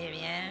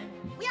 Mysterion.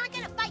 We aren't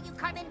gonna fight you,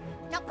 Cartman.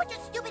 Now put your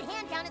stupid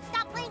hand down and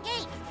stop playing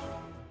games.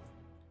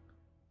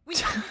 We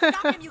have to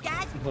stop him, you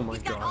guys. Oh my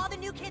He's got God. all the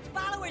new kids'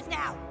 followers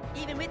now.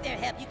 Even with their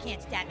help, you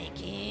can't stop me,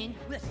 King.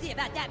 We'll see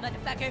about that,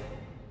 motherfucker.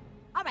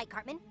 All right,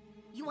 Cartman.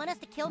 You want us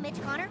to kill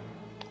Mitch Connor?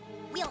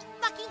 We'll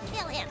fucking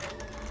kill him.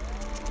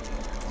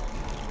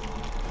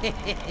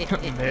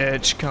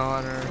 Mitch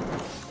Connor.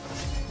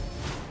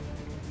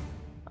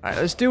 Alright,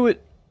 let's do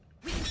it.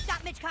 We can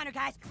stop Mitch Connor,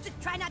 guys. Just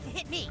try not to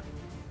hit me.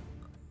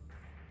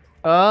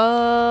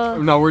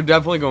 No, we're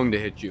definitely going to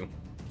hit you.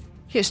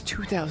 He has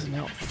 2,000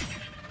 health.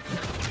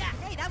 Yeah,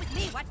 hey, that was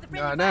me. Watch the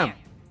friendly Goddamn.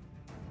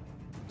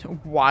 fire.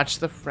 Watch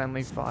the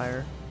friendly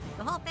fire.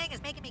 The whole thing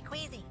is making me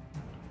queasy.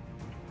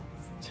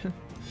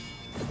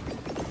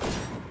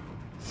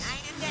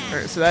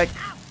 Alright, so that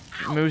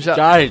moves up.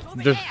 Guys,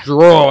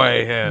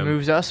 destroy him.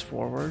 Moves us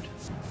forward.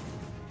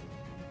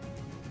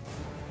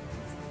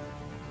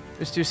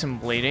 Let's do some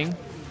bleeding.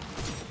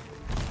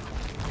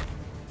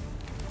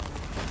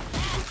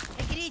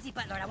 Take it easy,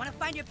 Buttlord. I want to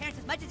find your parents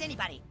as much as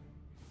anybody.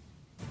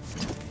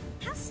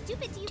 How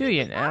stupid do you Do think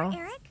you we now? are,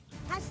 Eric?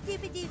 How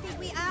stupid do you think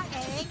we are,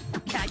 Eric?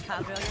 God,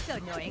 Cowgirl, you're so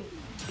annoying.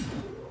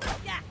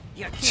 Yeah,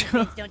 your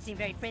teammates don't seem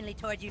very friendly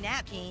towards you now,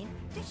 Keen.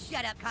 Just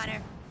shut up,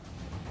 Connor.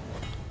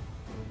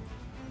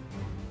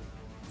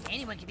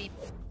 Anyone can be...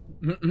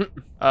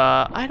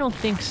 I don't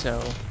think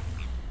so.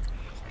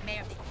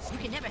 Mayor, you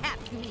can never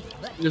have too many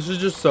buttons. This is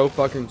just so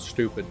fucking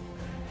stupid.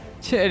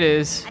 It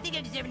is. I think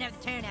I deserve another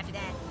turn after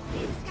that.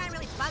 This guy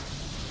really spunky.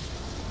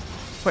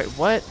 Wait,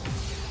 what?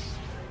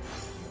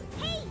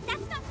 Hey,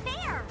 that's not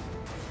fair.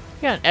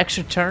 You got an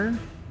extra turn?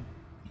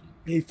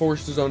 He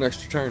forced his own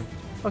extra turn.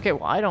 Okay,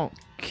 well, I don't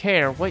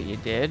care what you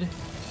did.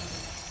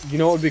 You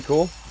know what would be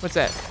cool? What's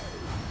that?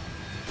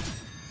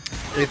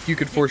 If you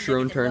could force your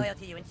own turn.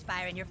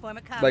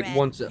 Like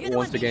once a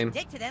game.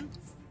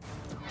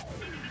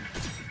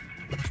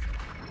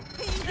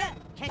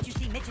 Can't you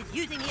see Mitch is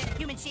using me as a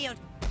human shield?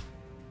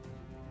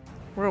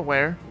 We're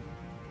aware.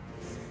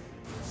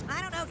 I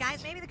don't know,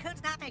 guys. Maybe the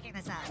coon's not making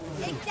this up.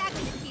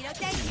 Exactly, Mosquito.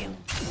 Thank you.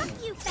 Fuck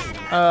you, fat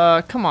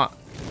ass. Come on.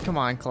 Come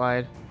on,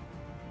 Clyde.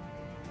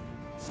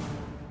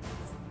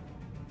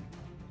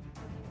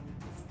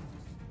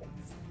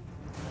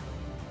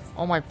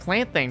 Oh, my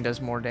plant thing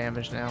does more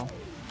damage now.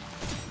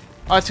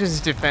 Oh, it's because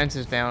his defense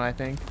is down, I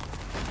think.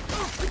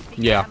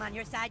 Yeah. I'm on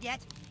your side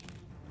yet?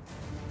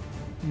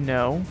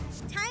 No.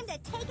 Time to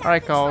take out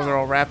Alright, Call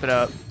Girl, wrap it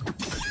up.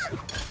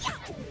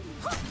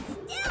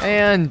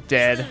 And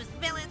dead.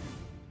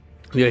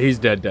 Yeah, he's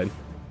dead.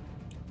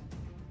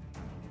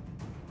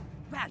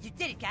 Wow, you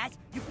did it, guys.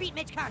 You beat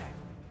Mitch Carter.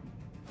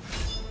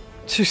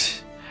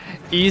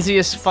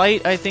 Easiest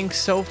fight, I think,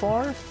 so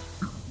far.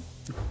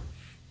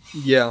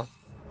 Yeah.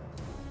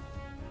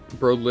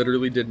 Bro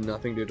literally did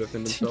nothing to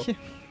defend himself.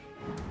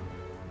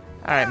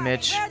 Alright,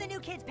 Mitch. Where are the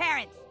new kid's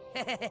parents?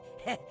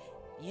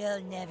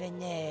 You'll never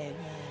know.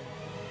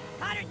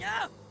 Connor,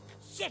 no!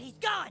 Shit, he's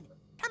gone!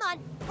 Come on,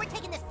 we're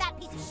taking this fat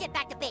piece of shit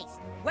back to base.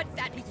 What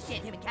fat piece of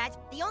shit, human cat?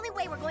 The only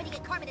way we're going to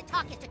get Cartman to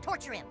talk is to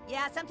torture him.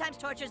 Yeah, sometimes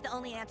torture's the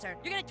only answer.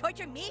 You're gonna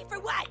torture me for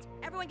what?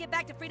 Everyone get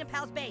back to Freedom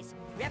Pal's base.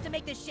 We have to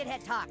make this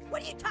shithead talk.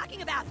 What are you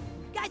talking about?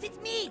 Guys, it's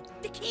me,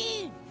 the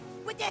king!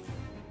 With this...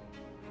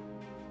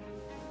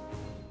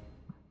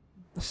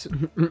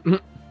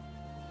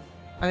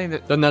 I think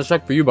that doesn't that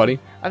check for you, buddy?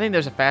 I think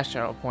there's a fast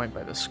travel point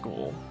by the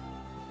school.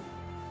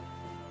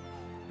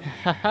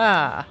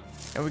 Haha!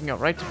 And we can go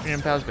right to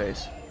Freedom Pal's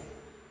base.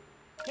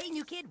 Hey,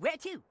 new kid, where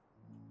to?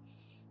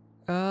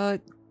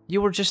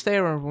 You were just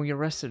there when we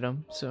arrested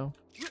him, so.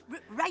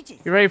 Righteous.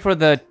 You ready for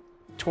the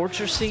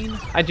torture scene?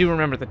 I do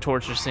remember the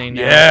torture scene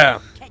now. Yeah!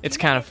 It's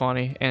kind of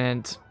funny,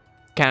 and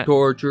kind of...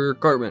 Torture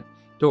Cartman.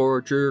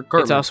 Torture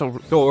Cartman. It's also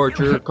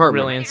torture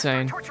Cartman. Really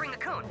insane. Torturing the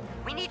coon.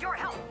 We need your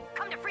help.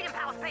 Come to Freedom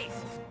Pal's base.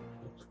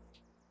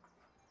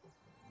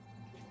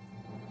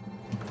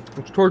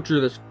 Let's torture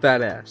this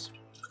fat ass.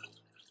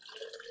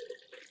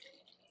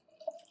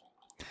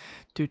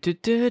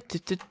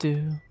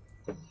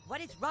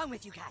 What is wrong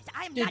with you guys?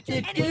 I am not your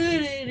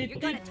enemy. You're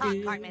gonna talk,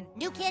 Cartman.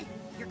 New kid,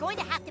 you're going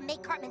to have to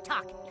make Cartman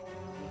talk.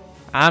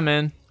 I'm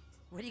in.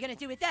 What are you gonna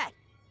do with that?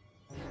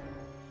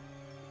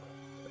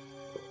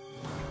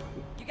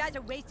 You guys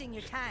are wasting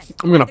your time.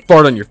 I'm gonna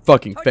fart on your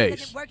fucking face.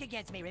 Doesn't work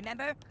against me,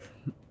 remember?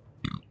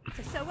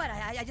 So what?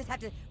 I just have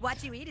to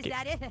watch you eat. Is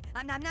that it?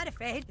 I'm not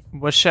afraid.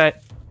 What should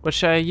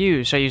I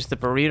use? Should I use the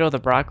burrito, the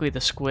broccoli,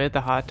 the squid,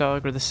 the hot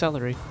dog, or the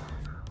celery?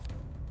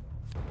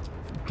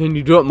 Can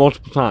you do it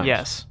multiple times?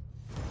 Yes.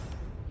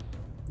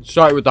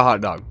 Start with the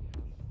hot dog.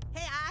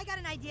 Hey, I got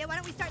an idea. Why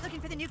don't we start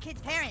looking for the new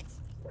kid's parents?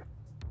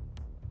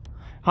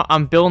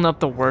 I'm building up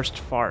the worst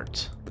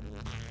fart.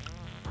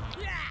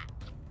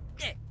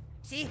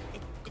 See?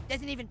 It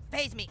doesn't even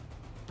faze me.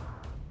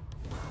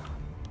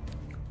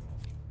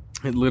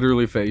 It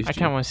literally phased I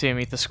kind of want to see him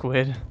eat the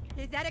squid.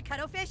 Is that a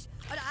cuttlefish?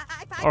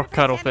 Or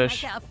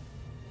cuttlefish.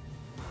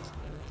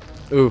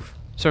 Oof.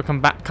 So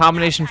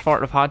combination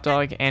fart of hot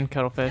dog and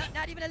cuttlefish. No,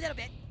 not even a little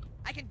bit.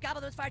 I can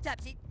gobble those farts up.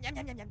 See? Yum,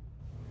 yum, yum,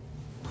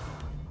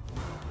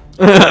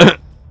 yum.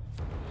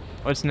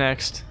 What's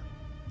next?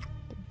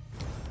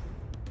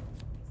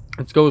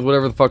 Let's go with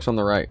whatever the fuck's on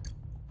the right.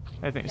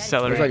 I think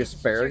celery. There's like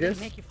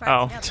asparagus.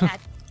 Oh.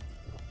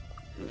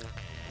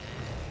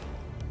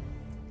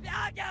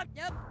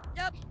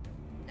 Nope.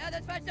 No,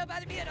 those farts don't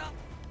bother me at all.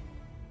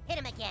 Hit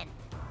him again.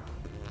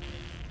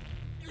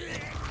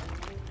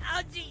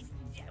 Oh, jeez.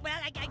 Well,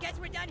 I guess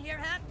we're done here,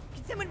 huh?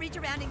 Can someone reach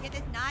around and get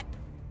this knot?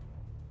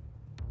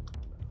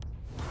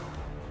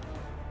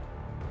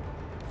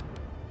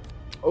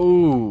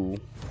 Oh.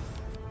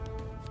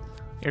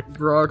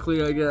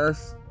 Broccoli, I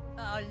guess.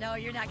 Oh, no,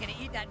 you're not gonna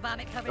eat that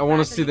vomit-covered I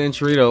want to broccoli. see the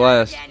enchilada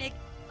last. Organic.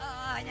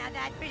 Oh, now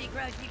that's pretty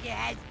gross, you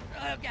guys.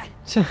 Oh, God.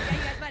 Yeah, you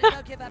guys might as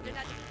well give up.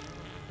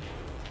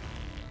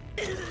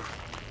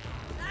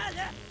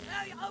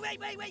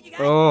 Wait, you guys.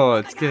 Oh,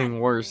 it's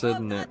getting worse,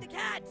 isn't it? The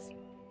cats.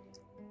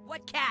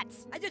 What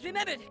cats? I just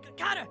remembered.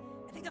 Connor,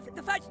 I think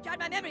the farts jarred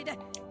my memory.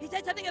 He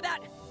said something about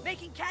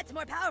making cats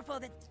more powerful.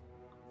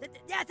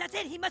 Yes, that's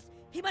it. He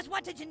must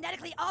want to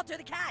genetically alter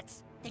the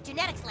cats. The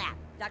genetics lab.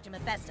 Dr.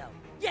 Mephisto.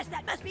 Yes,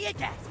 that must be it,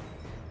 Gas.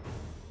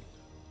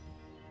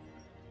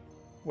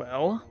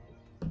 Well,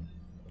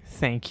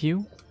 thank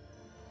you.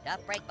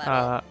 Tough break,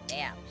 buddy.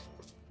 Damn.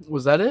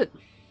 Was that it?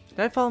 Did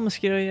I follow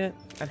Mosquito yet?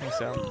 I think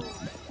so.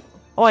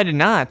 Oh, I did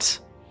not.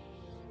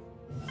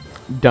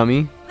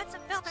 Dummy.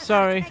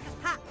 Sorry.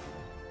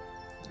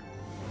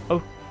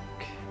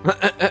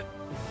 Okay.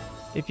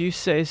 If you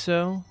say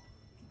so.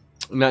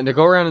 Now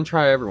go around and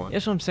try everyone.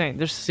 That's what I'm saying.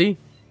 There's See,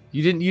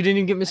 you didn't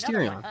even get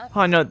Mysterion.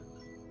 Oh no.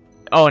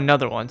 Oh,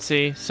 another one.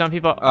 See, some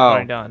people are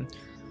already done.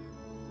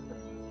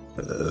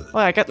 Oh,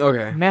 I got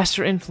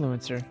Master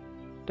Influencer.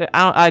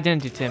 I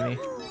didn't do Timmy.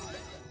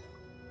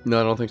 No,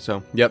 I don't think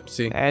so. Yep.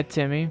 See. Add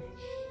Timmy.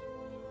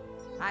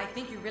 I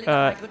think you really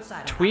got my good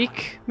side.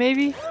 Tweak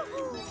maybe.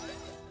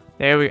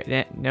 There we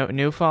go. No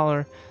new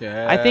follower.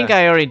 Yeah. I think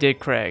I already did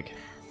Craig.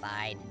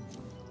 Fine.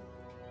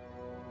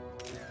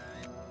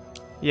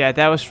 Yeah,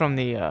 that was from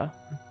the Okay,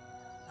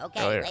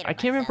 earlier. later, I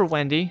can't remember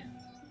Wendy.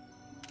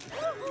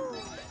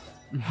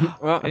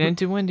 I didn't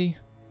do Wendy.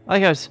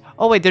 Like I was.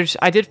 Oh wait,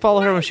 I did follow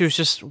her when she was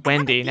just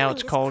Wendy. Now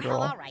it's Call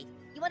Girl. All right.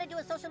 You want to do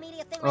a social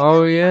media thing?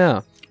 Oh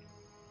yeah.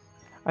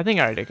 I think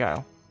I already did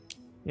Kyle.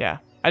 Yeah,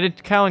 I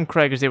did Kyle and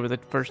Craig because they were the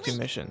first two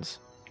missions.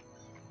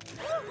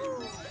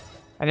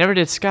 I never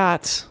did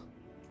Scott's.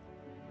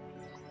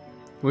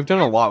 We've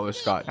done a lot with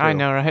Scott, too. I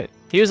know, right?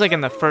 He was like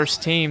in the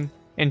first team.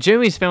 And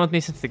Jimmy's been with me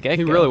since the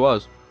get-go. He really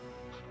was.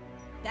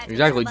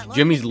 Exactly.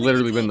 Jimmy's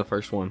literally been the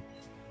first one.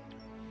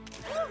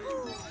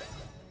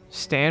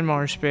 Stan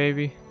Marsh,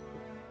 baby.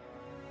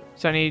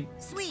 So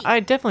I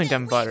definitely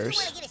done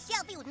Butters.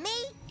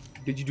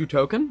 Did you do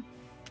Token?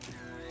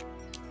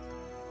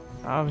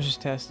 I was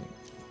just testing.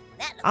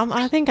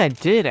 I think I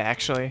did,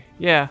 actually.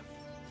 Yeah.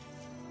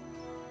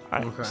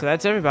 Alright, Okay. so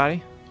that's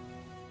everybody.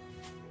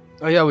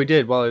 Oh, yeah, we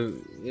did. Well,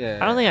 yeah.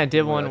 I don't think I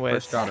did one I with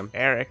first got him.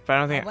 Eric, but I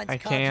don't think I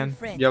can.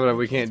 Yeah, but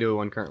we can't do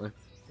one currently.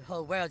 The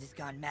whole world has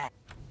gone mad.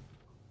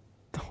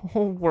 The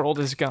whole world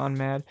has gone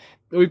mad.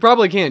 We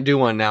probably can't do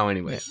one now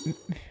anyway.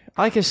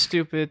 I like his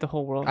stupid, the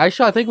whole world.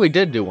 Actually, I think we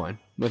did do one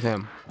with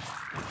him.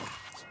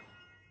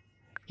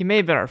 He may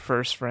have been our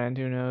first friend,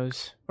 who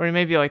knows? Or he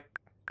may be, like,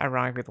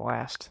 ironically the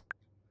last.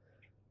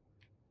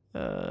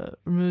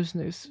 Removes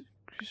news.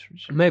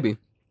 Maybe.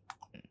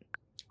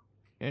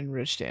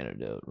 Enriched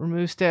antidote.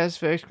 Remove status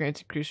effects,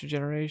 grants increased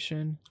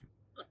regeneration.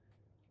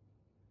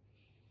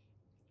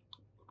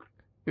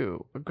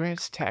 Ooh, a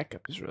grants tack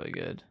up is really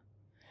good.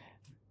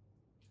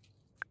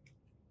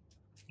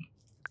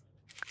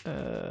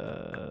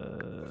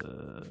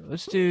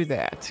 Let's do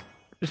that.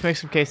 Just make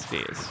some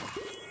quesadillas.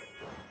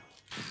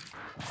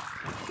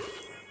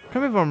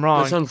 Correct me if I'm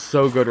wrong. That sounds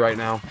so good right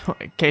now.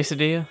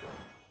 Quesadilla?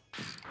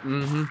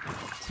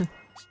 Mm-hmm.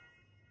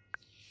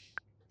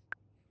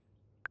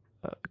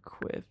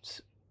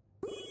 Equipped.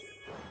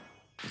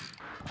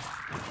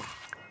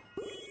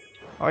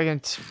 Oh, I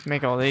can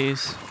make all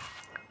these.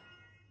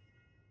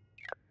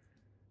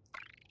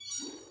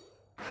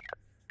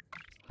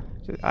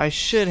 I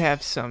should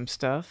have some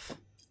stuff.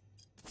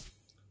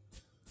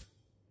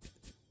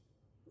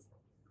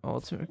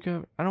 Ultimate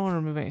recovery. I don't want to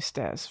remove any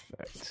status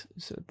effects.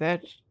 So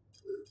that.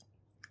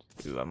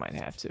 Ooh, I might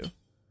have to.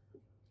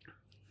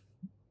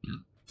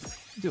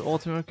 Do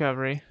ultimate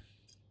recovery.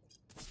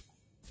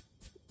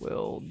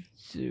 We'll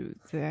do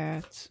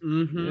that.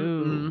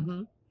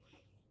 Mm-hmm.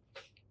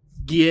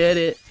 Get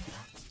it.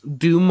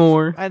 Do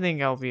more. I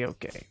think I'll be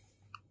okay.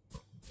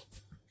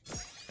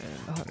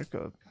 And 100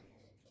 code.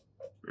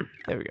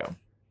 There we go.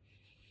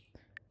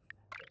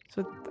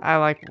 So I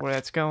like where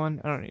that's going.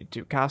 I don't need to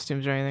do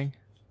costumes or anything.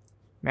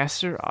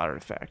 Master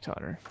Artifact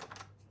Hunter.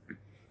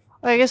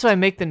 I guess if I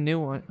make the new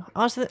one.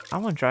 Honestly, I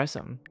want to try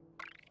something.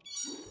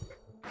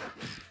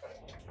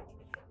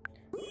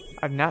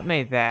 I've not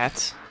made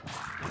that.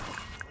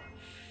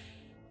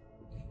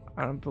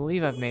 I don't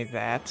believe I've made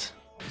that.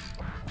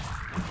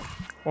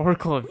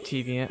 Oracle of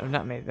Deviant. I've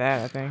not made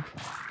that, I think.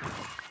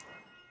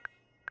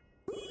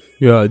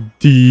 Yeah,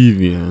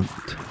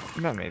 Deviant.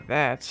 I've not made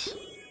that.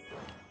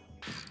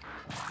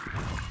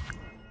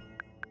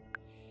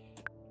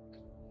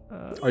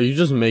 Are you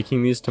just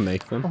making these to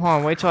make them? Hold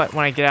on, wait till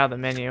when I get out of the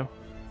menu.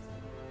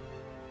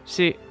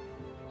 See,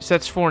 so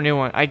that's 4 new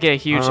ones. I get a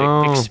huge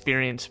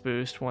experience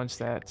boost once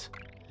that.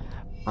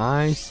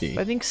 I see.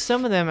 But I think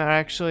some of them are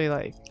actually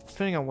like,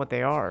 depending on what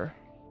they are.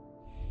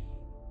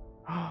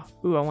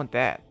 Ooh, I want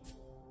that.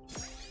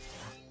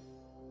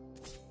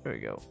 There we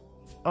go.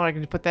 Oh, I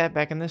can put that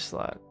back in this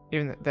slot.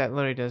 Even that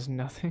literally does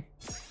nothing.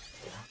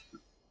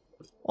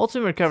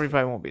 Ultimate recovery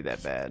probably won't be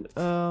that bad.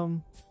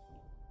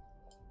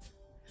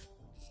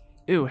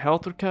 Ooh,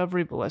 health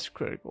recovery, but less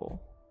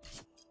critical.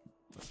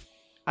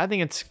 I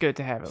think it's good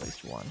to have at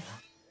least one.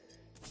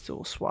 So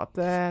we'll swap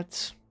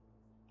that.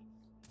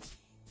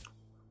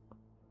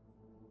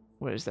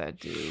 What does that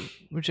do?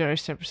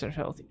 Regenerates 10%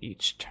 health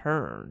each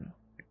turn.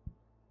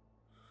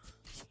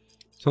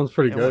 Sounds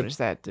pretty and good. What does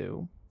that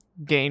do?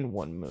 Gain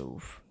 1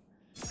 move.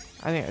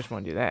 I think I just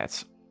want to do that.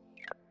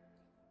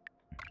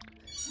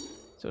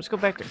 So let's go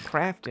back to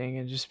crafting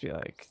and just be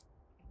like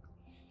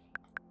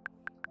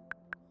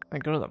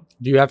go to the...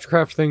 Do you have to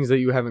craft things that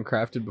you haven't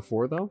crafted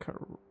before, though?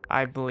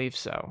 I believe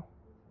so.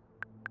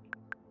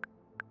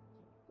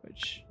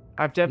 Which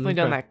I've definitely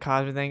done that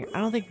Cosmo thing. I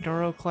don't think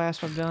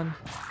Neuroclasp I've done.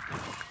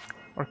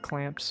 Or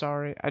Clamp,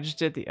 sorry. I just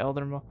did the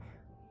Elder Mo.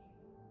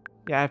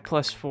 Yeah, I have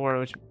 +4,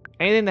 which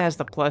anything that has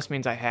the plus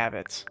means I have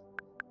it.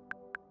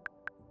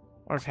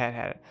 Or if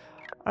had it.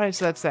 Alright,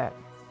 so that's that.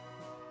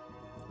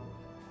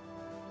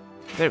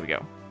 There we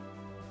go.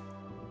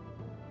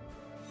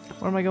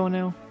 Where am I going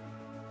now?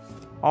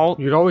 Alt.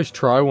 You'd always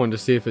try one to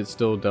see if it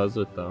still does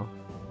it, though.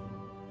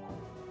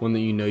 One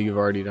that you know you've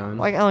already done.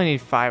 Like, I only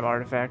need 5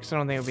 artifacts. I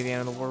don't think it would be the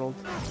end of the world.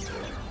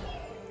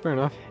 Fair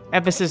enough.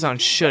 Emphasis on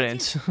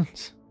shouldn't.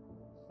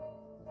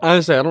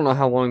 Honestly, I don't know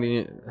how long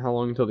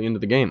until the end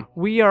of the game.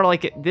 We are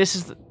like, this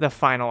is the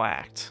final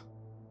act.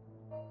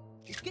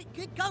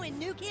 Good going,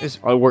 new kid.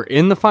 We're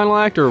in the final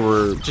act, or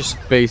we're just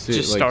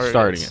basically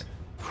starting it?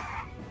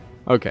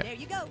 Okay. There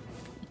you go.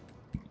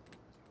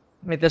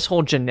 Like this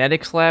whole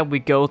genetics lab, we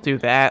go through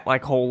that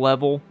like whole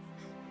level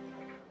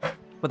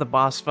with a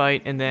boss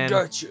fight, and then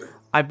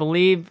I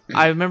believe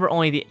I remember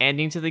only the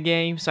ending to the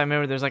game, so I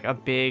remember there's like a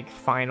big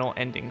final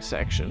ending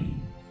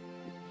section.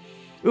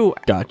 Ooh,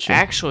 gotcha.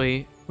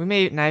 Actually, we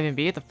may not even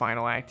be at the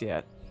final act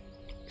yet,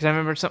 because I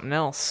remember something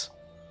else.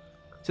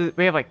 So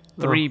we have like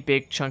 3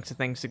 big chunks of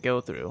things to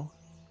go through.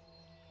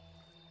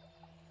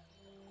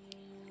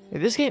 Yeah,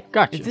 this game,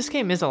 this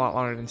game is a lot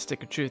longer than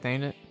Stick of Truth,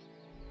 ain't it?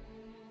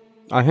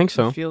 I think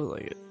so. I feel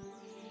like it.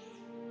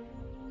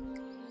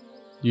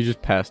 You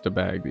just passed a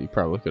bag that you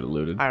probably could have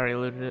looted. I already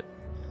looted it.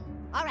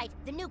 All right,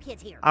 the new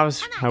kid's here. I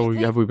was.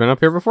 Have we been up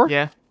here before?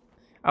 Yeah.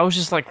 I was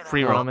just like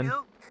free roaming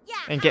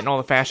and getting all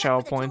the fast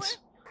travel points.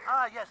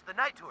 Ah, yes, the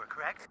night tour,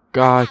 correct?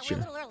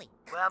 Gotcha.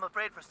 Well, I'm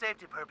afraid for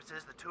safety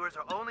purposes, the tours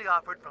are only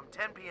offered from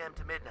 10 p.m.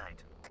 to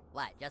midnight.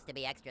 What, just to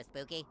be extra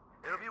spooky?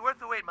 It'll be worth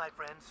the wait, my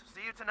friends.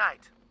 See you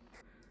tonight.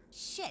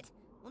 Shit.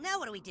 Well, now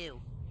what do we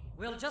do?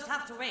 We'll just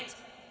have to wait.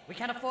 We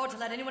can't afford to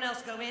let anyone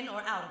else go in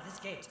or out of this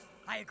gate.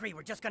 I agree,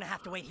 we're just gonna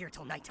have to wait here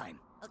till nighttime.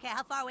 Okay,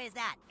 how far away is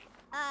that?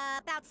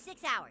 About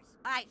 6 hours.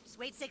 All right, just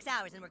wait 6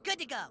 hours and we're good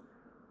to go.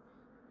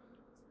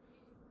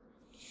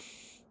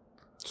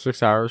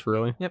 6 hours,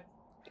 really? Yep.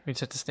 We just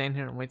have to stand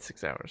here and wait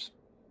 6 hours.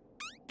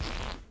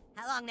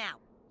 How long now?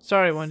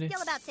 Sorry, Wendy.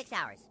 Still about 6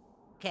 hours.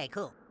 Okay,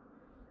 cool.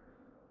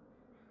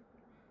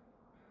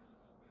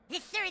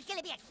 This sure is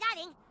gonna be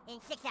exciting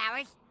in 6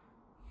 hours.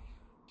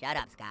 Shut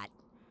up, Scott.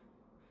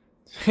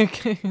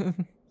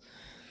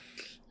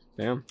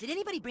 Damn. Did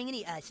anybody bring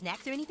any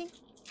snacks or anything?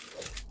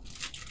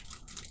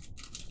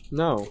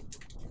 No.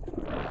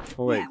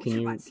 Oh wait, can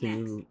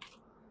you?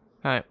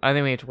 Alright, I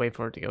think we have to wait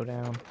for it to go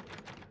down.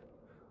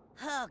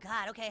 Oh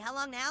god, okay, how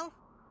long now?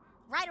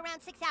 Right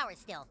around 6 hours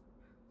still.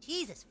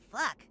 Jesus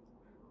fuck.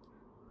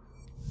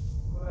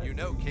 You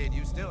know, kid,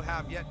 you still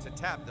have yet to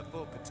tap the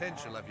full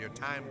potential of your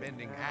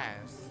time-bending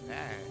ass.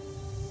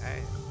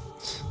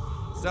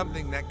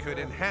 Something that could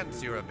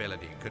enhance your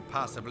ability, could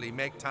possibly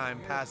make time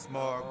pass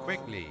more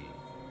quickly.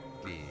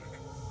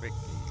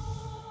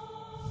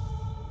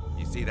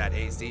 You see that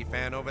AC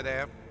fan over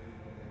there?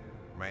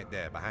 Right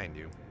there, behind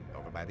you,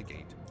 over by the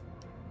gate.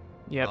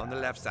 Yep. On the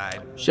left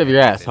side. Shove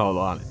your asshole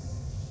on it.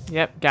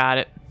 Yep, got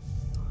it.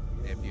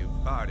 If you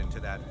fart into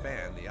that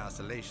fan, the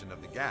oscillation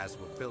of the gas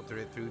will filter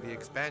it through the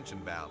expansion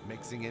valve,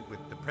 mixing it with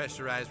the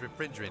pressurized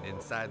refrigerant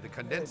inside the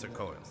condenser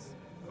coils.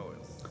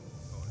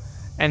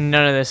 And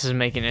none of this is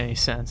making any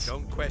sense.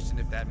 Don't question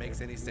if that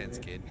makes any sense,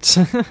 kid.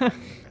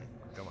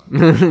 Come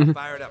on. I'll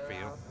fire it up for you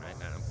right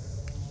now.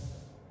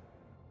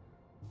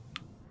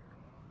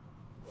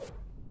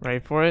 Ready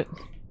for it?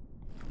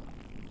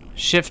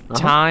 Shift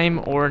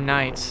time or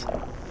night.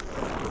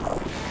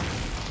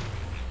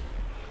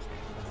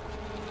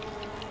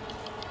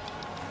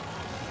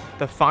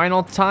 The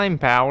final time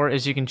power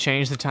is you can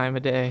change the time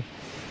of day.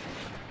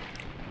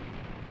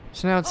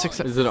 So now it's 6.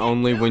 Is it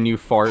only when you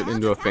fart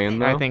into a fan,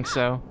 though? I think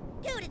so.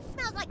 Dude, it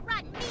smells like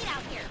rotten meat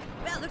out here.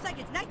 Well, looks like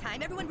it's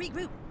nighttime. Everyone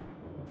regroup.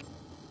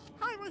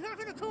 Hi, we're here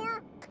for the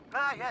tour.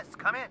 Ah, yes,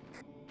 come in.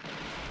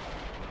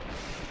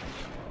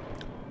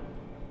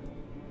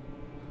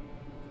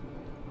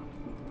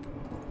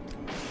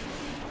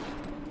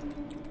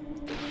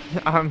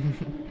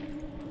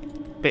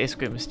 I'm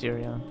basically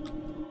Mysterion.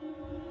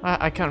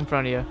 I cut in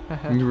front of you.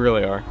 You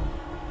really are.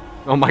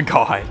 Oh my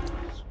god.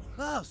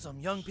 Oh, some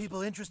young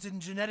people interested in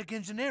genetic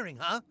engineering,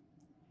 huh?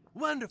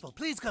 Wonderful,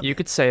 please come You in.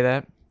 could say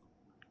that.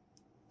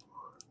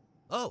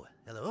 Oh,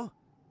 hello.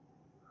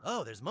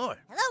 Oh, there's more.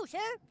 Hello, sir.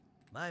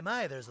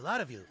 My, there's a lot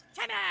of you.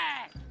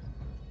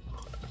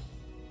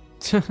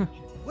 Timmy!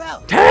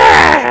 Well, it seems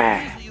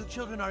that you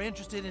children are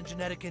interested in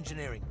genetic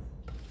engineering.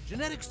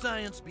 Genetic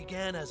science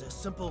began as a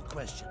simple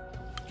question.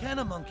 Can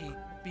a monkey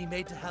be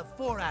made to have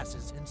 4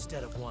 asses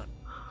instead of 1?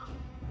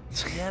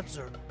 The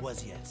answer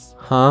was yes.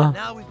 Huh? And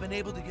now we've been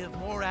able to give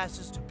more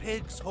asses to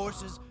pigs,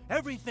 horses,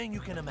 everything you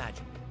can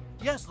imagine.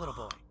 Yes, little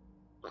boy.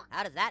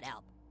 How does that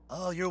help?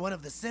 Oh, you're one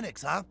of the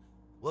cynics, huh?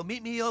 Well,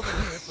 meet me over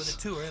here for the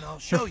tour, and I'll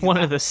show you. One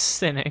of the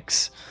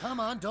cynics. Come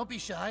on, don't be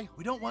shy.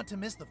 We don't want to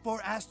miss the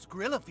 4-assed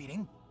gorilla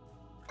feeding.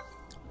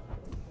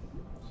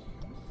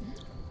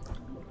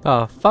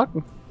 Oh, fuck.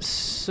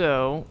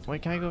 So,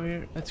 wait, can I go over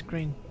here? That's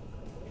green.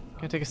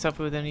 Can I take a selfie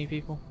with any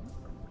people?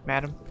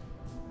 Madam?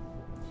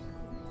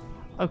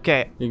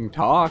 Okay. You can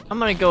talk. I'm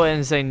gonna go ahead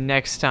and say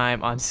next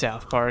time on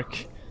South Park. I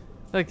feel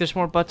like there's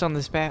more butts on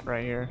this bat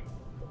right here.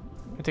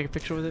 Can I take a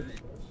picture with it?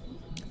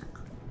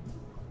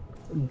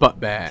 Butt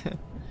bat.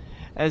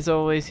 As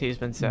always, he's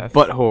been Seth.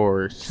 Butt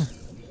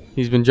horse.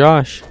 He's been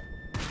Josh.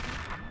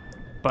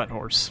 Butt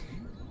horse.